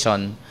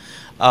donation,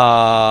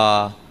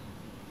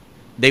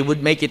 they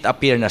would make it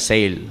appear na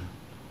sale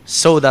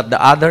so that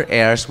the other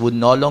heirs would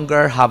no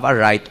longer have a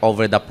right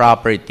over the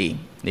property.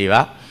 Di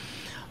ba?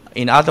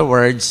 In other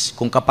words,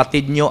 kung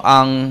kapatid nyo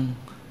ang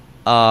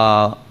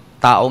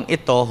taong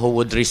ito who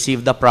would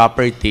receive the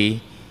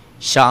property,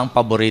 siya ang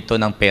paborito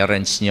ng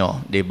parents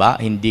nyo. Di ba?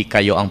 Hindi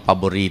kayo ang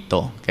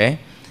paborito. Okay?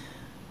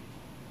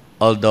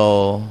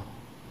 Although,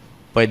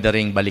 pwede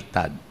ring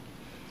baliktad.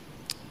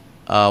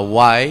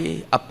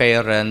 Why a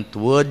parent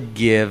would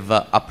give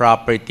a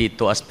property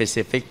to a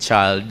specific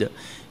child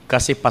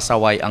kasi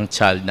pasaway ang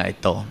child na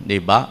ito, di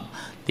ba?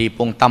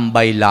 Tipong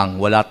tambay lang,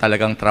 wala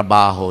talagang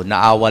trabaho,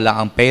 naawa lang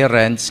ang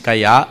parents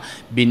kaya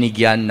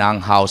binigyan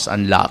ng house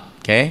and lot,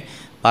 okay?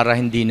 Para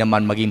hindi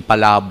naman maging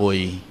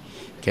palaboy,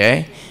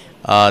 okay?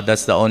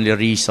 That's the only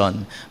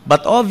reason.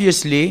 But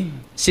obviously,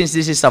 since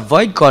this is a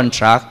void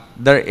contract,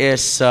 there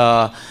is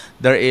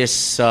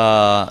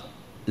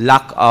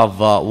lack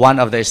of one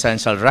of the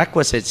essential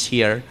requisites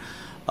here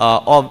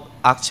of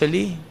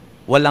actually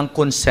walang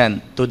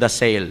consent to the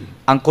sale.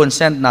 Ang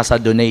consent nasa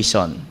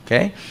donation,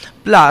 okay?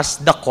 Plus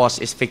the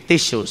cost is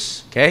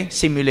fictitious, okay?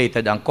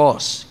 Simulated ang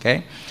cost,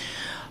 okay?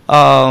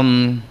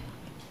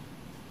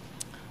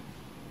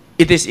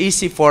 It is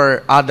easy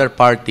for other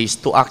parties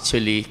to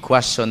actually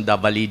question the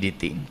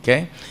validity,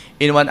 okay?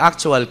 In one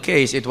actual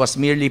case, it was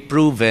merely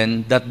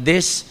proven that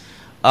this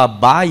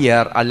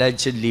buyer,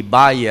 allegedly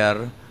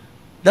buyer,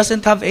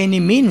 doesn't have any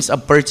means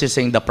of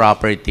purchasing the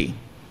property.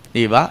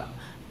 Di ba?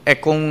 Eh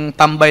kung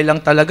tambay lang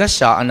talaga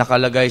siya, ang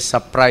nakalagay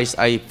sa price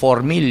ay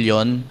 4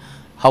 million,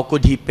 how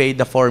could he pay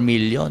the 4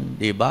 million?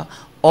 Di ba?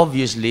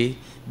 Obviously,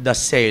 the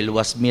sale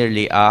was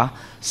merely a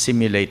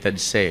simulated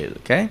sale.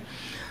 Okay?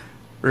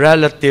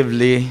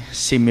 Relatively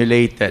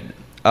simulated.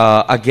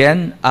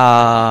 Again,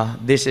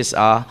 this is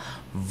a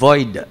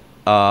void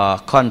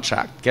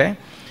contract. Okay?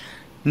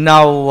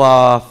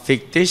 Now,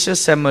 fictitious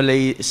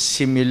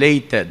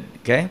simulated.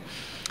 Okay?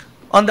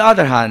 On the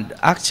other hand,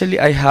 actually,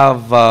 I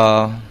have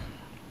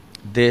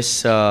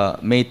this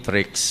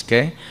matrix.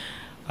 Okay,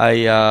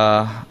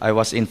 I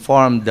was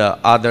informed that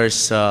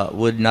others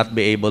would not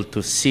be able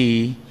to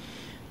see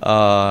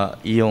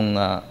yung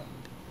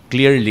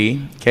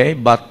clearly. Okay,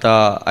 but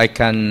I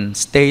can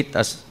state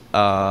as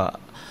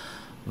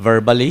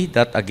verbally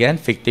that again,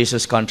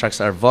 fictitious contracts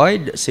are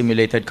void.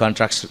 Simulated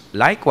contracts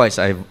likewise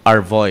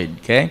are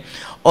void. Okay.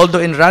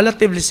 Although in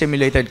relatively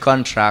simulated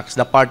contracts,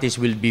 the parties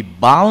will be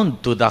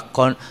bound to the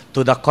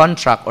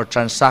contract or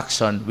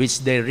transaction which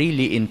they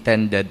really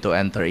intended to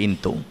enter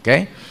into.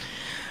 Okay?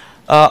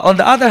 On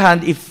the other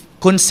hand, if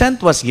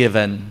consent was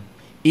given,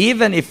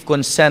 even if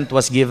consent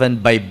was given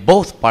by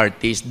both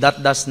parties,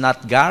 that does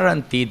not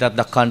guarantee that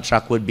the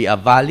contract would be a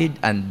valid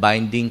and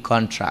binding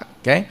contract.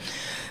 Okay?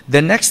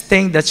 The next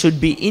thing that should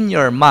be in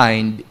your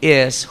mind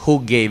is who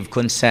gave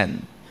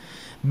consent.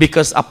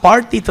 Because a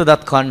party to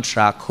that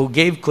contract who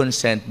gave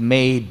consent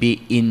may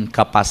be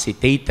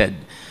incapacitated,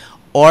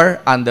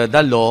 or under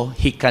the law,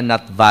 he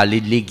cannot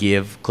validly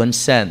give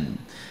consent.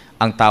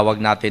 Ang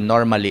tawag natin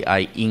normally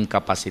ay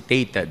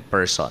incapacitated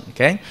person.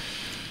 Okay?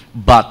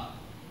 But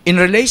in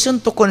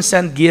relation to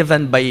consent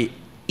given by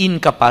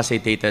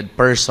incapacitated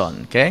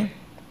person, okay,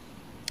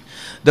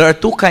 there are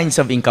two kinds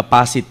of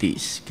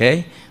incapacities.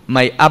 Okay?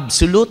 May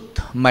absolute,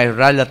 may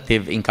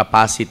relative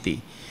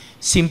incapacity.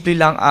 Simple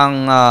lang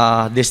ang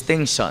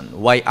distinction.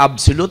 Why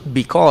absolute?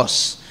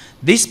 Because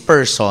this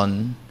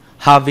person,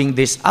 having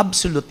this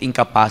absolute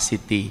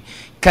incapacity,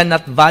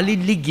 cannot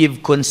validly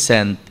give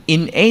consent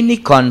in any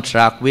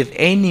contract with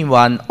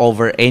anyone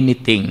over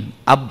anything.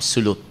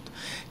 Absolute.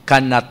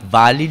 Cannot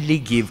validly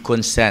give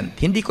consent.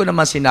 Hindi ko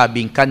naman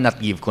sinabing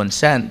cannot give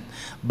consent,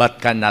 but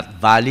cannot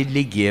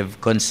validly give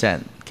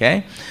consent.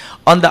 Okay?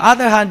 On the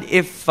other hand,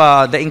 if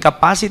the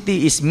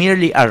incapacity is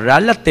merely a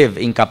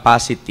relative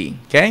incapacity,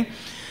 okay,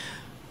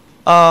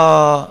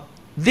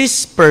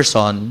 this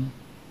person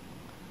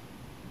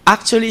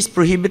actually is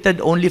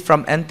prohibited only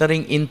from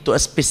entering into a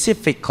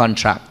specific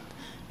contract,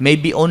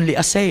 maybe only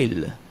a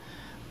sale.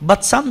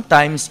 But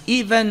sometimes,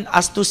 even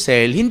as to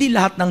sale, hindi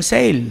lahat ng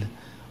sale.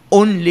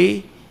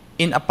 Only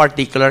in a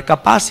particular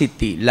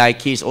capacity,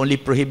 like he is only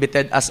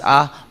prohibited as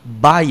a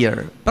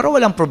buyer. Pero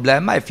walang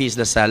problema if he is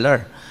the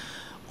seller.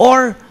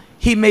 Or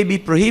he may be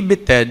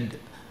prohibited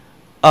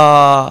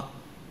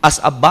as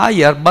a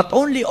buyer, but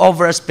only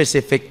over a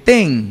specific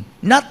thing,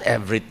 not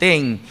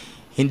everything.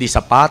 Hindi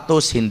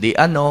sapatos, hindi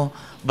ano,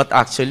 but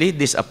actually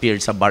this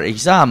appeared sa bar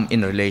exam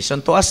in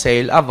relation to a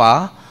sale of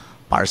a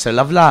parcel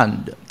of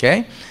land.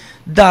 Okay?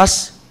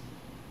 Thus,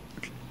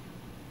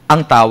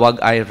 ang tawag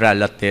ay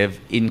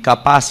relative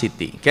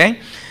incapacity.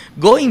 Okay?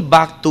 Going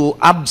back to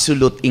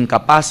absolute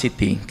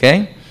incapacity,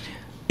 okay?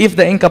 If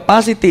the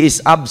incapacity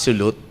is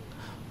absolute,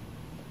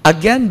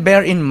 again,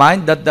 bear in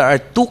mind that there are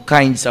two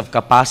kinds of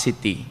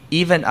capacity,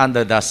 even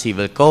under the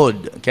civil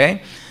code,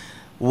 okay?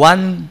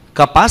 One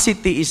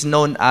capacity is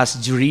known as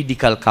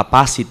juridical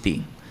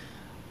capacity,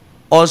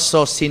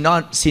 also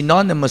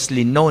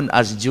synonymously known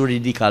as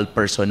juridical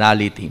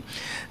personality.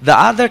 The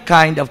other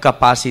kind of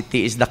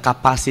capacity is the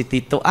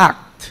capacity to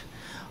act.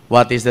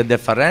 What is the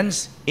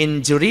difference?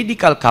 In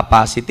juridical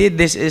capacity,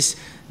 this is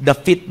the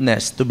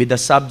fitness to be the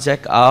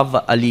subject of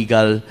a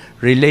legal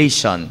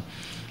relation.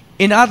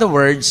 In other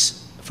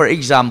words, for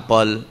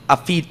example, a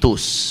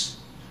fetus.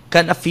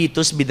 Can a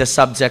fetus be the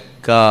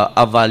subject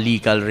of a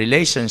legal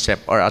relationship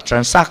or a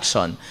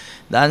transaction?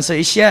 The answer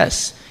is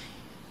yes.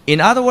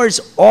 In other words,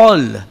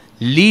 all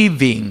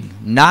living,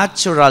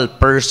 natural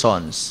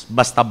persons,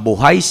 basta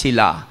buhay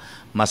sila,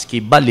 maski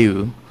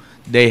baliw,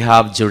 they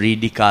have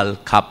juridical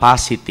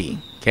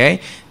capacity.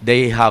 Okay?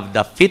 They have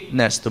the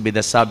fitness to be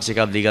the subject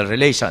of legal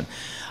relation.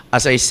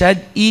 As I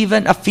said,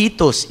 even a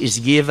fetus is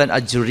given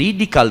a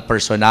juridical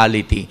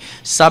personality,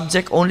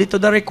 subject only to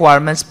the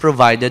requirements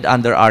provided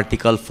under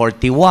Article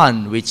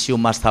 41, which you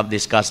must have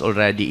discussed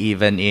already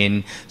even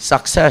in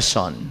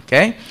succession.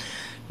 Okay?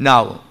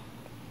 Now,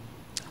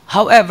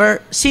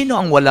 however,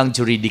 sino ang walang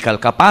juridical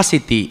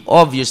capacity?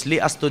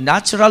 Obviously, as to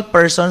natural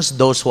persons,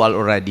 those who are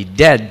already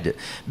dead,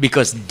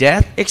 because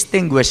death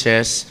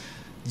extinguishes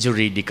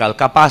juridical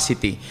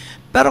capacity.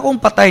 Pero kung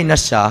patay na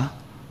siya,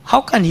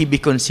 how can he be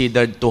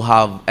considered to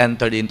have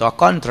entered into a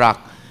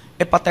contract?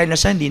 Patay na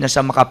siya, hindi na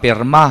siya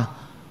makapirma.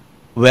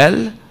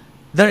 Well,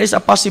 there is a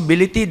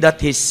possibility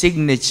that his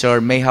signature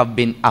may have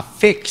been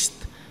affixed.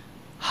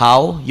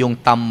 How? Yung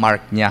thumb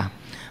mark niya.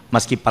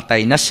 Maski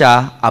patay na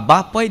siya,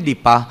 pwede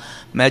pa,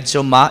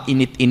 medyo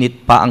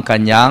mainit-init pa ang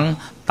kanyang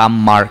thumb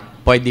mark.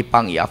 Pwede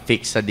pang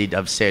i-affix sa deed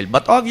of sale.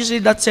 But obviously,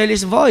 that sale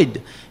is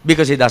void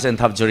because he doesn't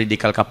have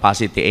juridical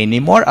capacity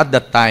anymore at the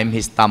time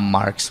his thumb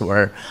marks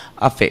were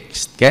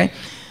affixed. Okay?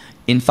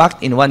 In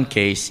fact, in one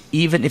case,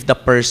 even if the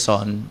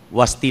person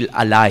was still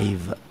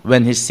alive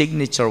when his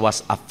signature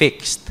was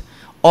affixed,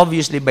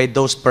 obviously by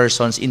those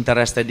persons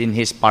interested in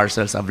his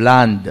parcels of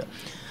land,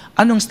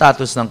 anong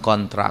status ng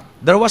contract?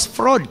 There was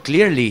fraud,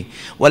 clearly.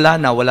 Wala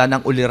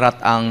nang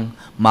ulirat ang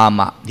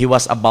mama. He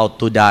was about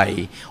to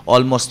die,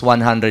 almost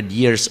 100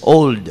 years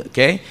old.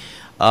 Okay?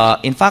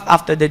 In fact,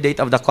 after the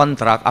date of the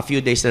contract, a few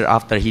days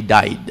thereafter, he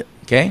died.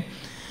 Okay?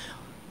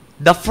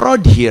 The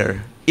fraud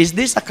here, is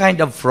this a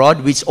kind of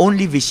fraud which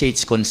only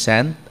vitiates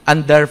consent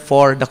and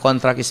therefore the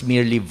contract is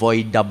merely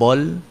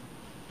voidable?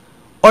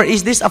 Or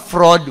is this a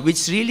fraud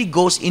which really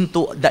goes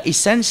into the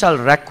essential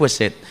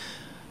requisite?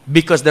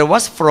 Because there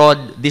was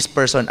fraud, this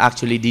person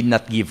actually did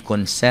not give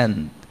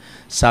consent.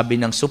 Sabi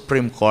ng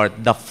Supreme Court,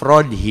 the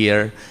fraud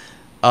here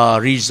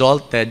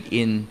resulted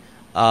in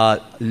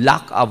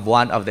lack of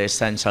one of the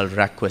essential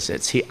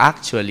requisites. He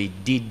actually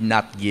did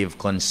not give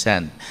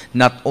consent.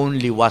 Not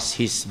only was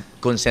his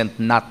consent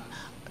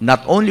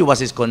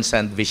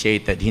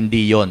vitiated,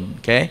 hindi yon,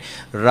 okay?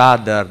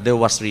 Rather, there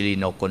was really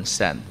no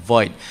consent,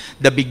 void.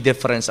 The big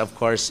difference, of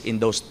course, in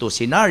those two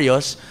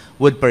scenarios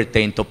would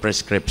pertain to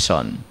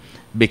prescription.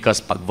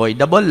 Because pag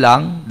voidable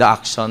lang, the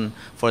action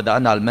for the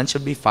annulment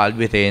should be filed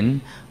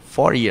within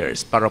 4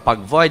 years. Pero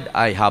pag void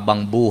ay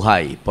habang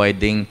buhay,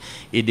 pwedeng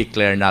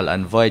i-declare null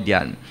and void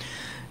yan.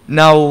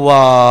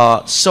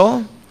 Now,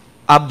 so,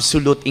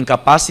 absolute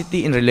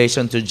incapacity in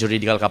relation to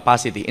juridical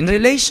capacity. In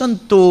relation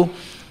to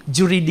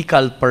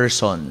juridical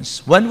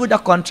persons, when would a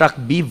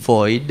contract be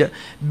void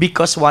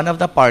because one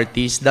of the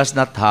parties does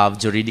not have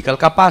juridical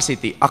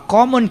capacity? A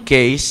common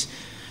case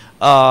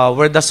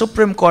where the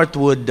Supreme Court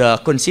would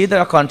consider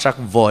a contract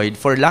void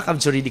for lack of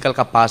juridical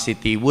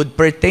capacity would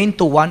pertain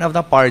to one of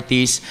the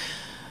parties,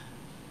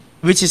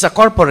 which is a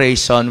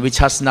corporation which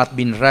has not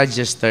been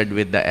registered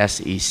with the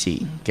SEC.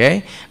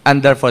 Okay?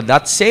 And therefore,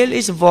 that sale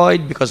is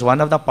void because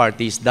one of the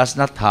parties does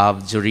not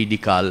have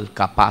juridical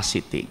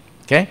capacity.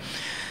 Okay?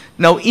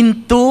 Now,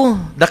 into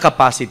the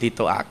capacity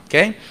to act.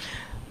 Okay?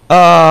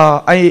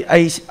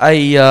 I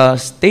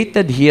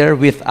stated here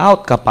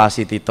without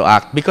capacity to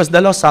act because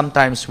the law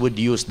sometimes would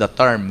use the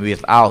term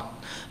without.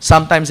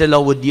 Sometimes the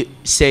law would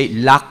say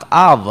lack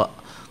of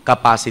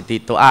capacity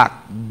to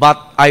act.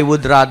 But I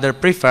would rather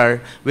prefer,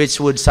 which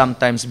would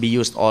sometimes be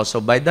used also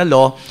by the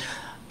law,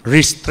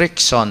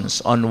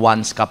 restrictions on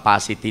one's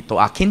capacity to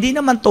act. Hindi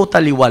naman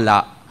totally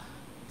wala,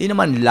 hindi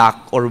naman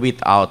lack or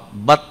without,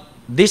 but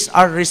these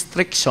are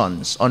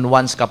restrictions on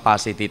one's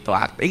capacity to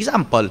act.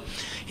 Example,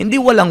 hindi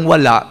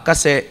walang-wala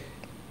kasi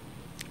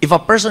if a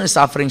person is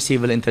suffering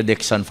civil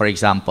interdiction, for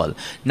example,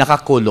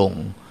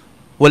 nakakulong,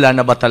 wala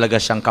na ba talaga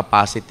siyang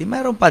capacity?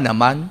 Meron pa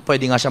naman,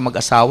 pwede nga siya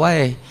mag-asawa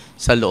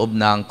sa loob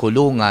ng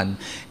kulungan.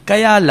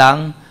 Kaya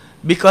lang,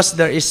 because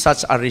there is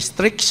such a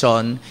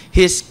restriction,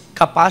 his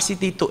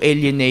capacity to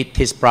alienate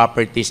his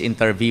properties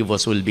inter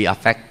vivos will be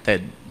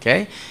affected.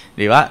 Okay?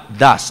 Di ba?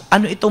 Thus,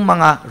 ano itong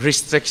mga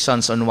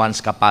restrictions on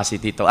one's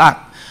capacity to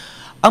act?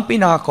 Ang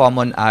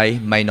pinaka-common ay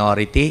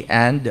minority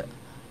and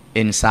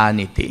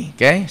insanity.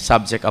 Okay?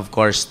 Subject, of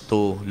course,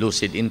 to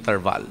lucid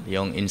interval,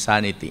 yung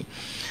insanity.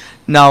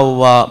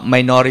 Now,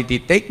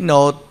 minority, take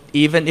note,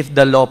 even if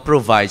the law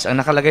provides,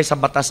 ang nakalagay sa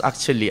batas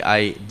actually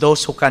ay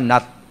those who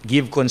cannot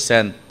give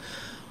consent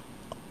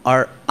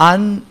are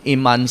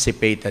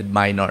unemancipated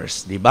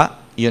minors. Di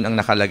ba? Yun ang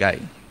nakalagay.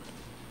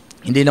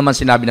 Hindi naman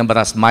sinabi ng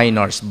batas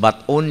minors,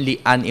 but only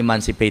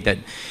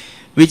unemancipated.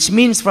 Which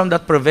means from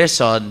that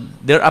provision,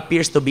 there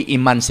appears to be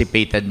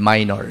emancipated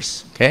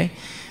minors. Okay?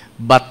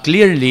 But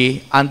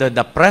clearly, under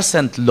the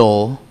present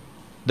law,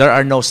 there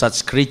are no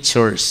such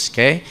creatures,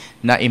 okay,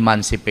 na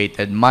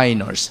emancipated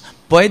minors.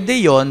 Pwede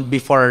yon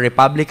before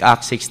Republic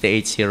Act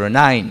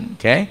 6809,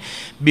 okay?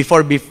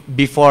 Before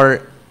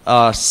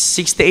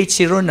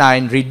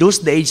 6809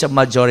 reduced the age of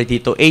majority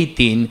to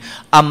 18,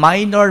 a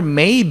minor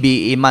may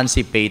be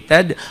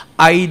emancipated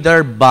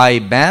either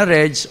by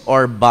marriage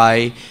or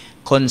by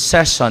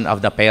concession of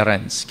the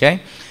parents,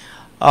 okay?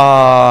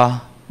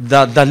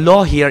 The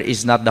law here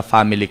is not the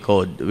family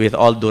code, with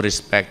all due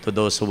respect to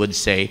those who would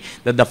say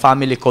that the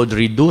family code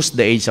reduced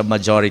the age of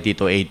majority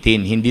to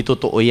 18. Hindi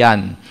totoo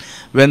yan.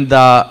 When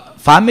the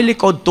family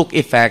code took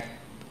effect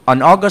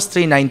on August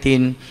 3,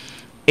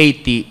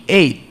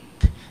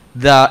 1988,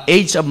 the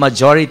age of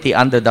majority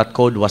under that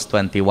code was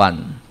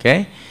 21.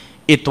 Okay?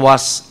 It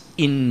was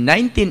in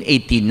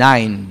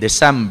 1989,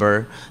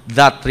 December,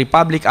 that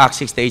Republic Act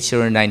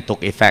 6809 took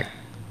effect,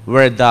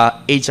 where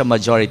the age of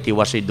majority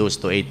was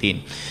reduced to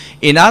 18.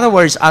 In other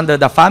words, under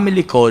the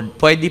family code,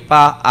 pwede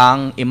pa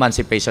ang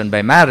emancipation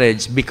by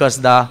marriage because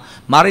the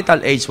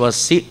marital age was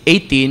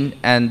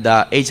 18 and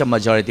the age of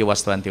majority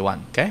was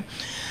 21. Okay?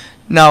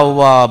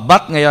 Now,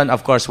 but ngayon,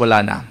 of course, wala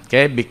na.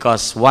 Okay?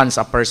 Because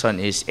once a person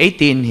is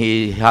 18,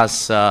 he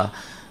has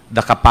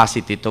the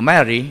capacity to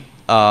marry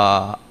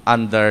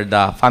under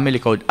the family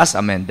code as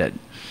amended.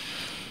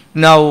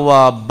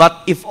 Now,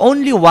 but if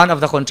only one of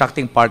the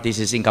contracting parties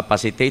is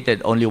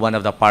incapacitated, only one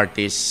of the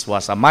parties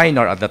was a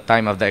minor at the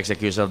time of the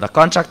execution of the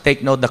contract,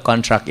 take note, the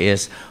contract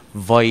is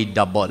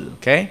voidable,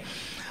 okay?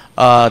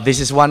 This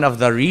is one of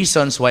the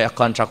reasons why a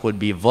contract would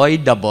be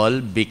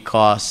voidable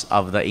because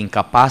of the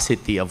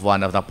incapacity of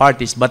one of the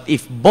parties. But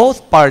if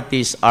both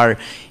parties are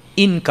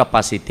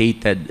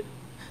incapacitated,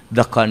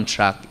 the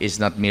contract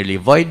is not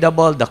merely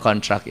voidable, the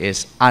contract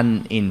is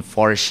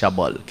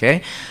unenforceable.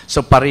 Okay?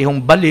 So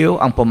parehong baliw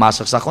ang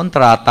pumasok sa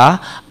kontrata,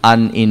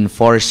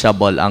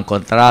 unenforceable ang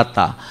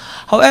kontrata.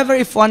 However,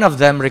 if one of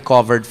them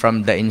recovered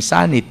from the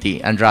insanity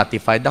and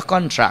ratified the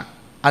contract,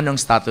 anong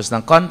status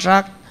ng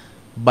contract?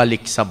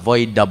 Balik sa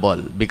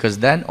voidable,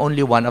 because then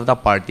only one of the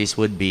parties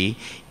would be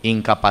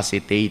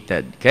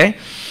incapacitated. Okay?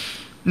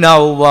 Now,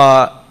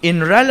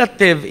 in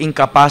relative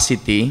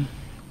incapacity,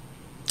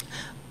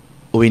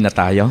 uwi na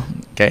tayo.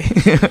 Okay?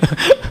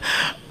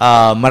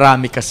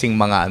 Marami kasing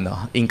mga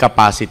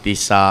incapacity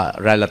sa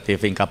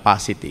relative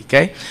incapacity.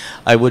 Okay?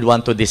 I would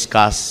want to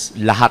discuss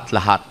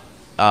lahat-lahat,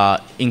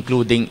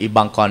 including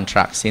ibang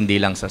contracts,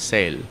 hindi lang sa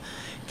sale.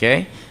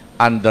 Okay?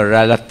 Under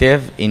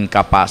relative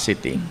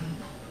incapacity.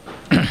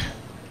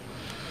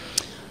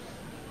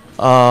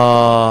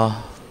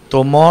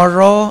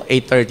 Tomorrow,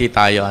 8:30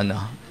 tayo.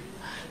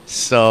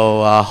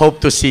 So,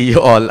 hope to see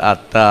you all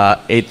at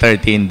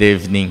 8:30 in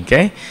the evening.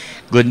 Okay?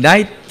 Good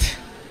night.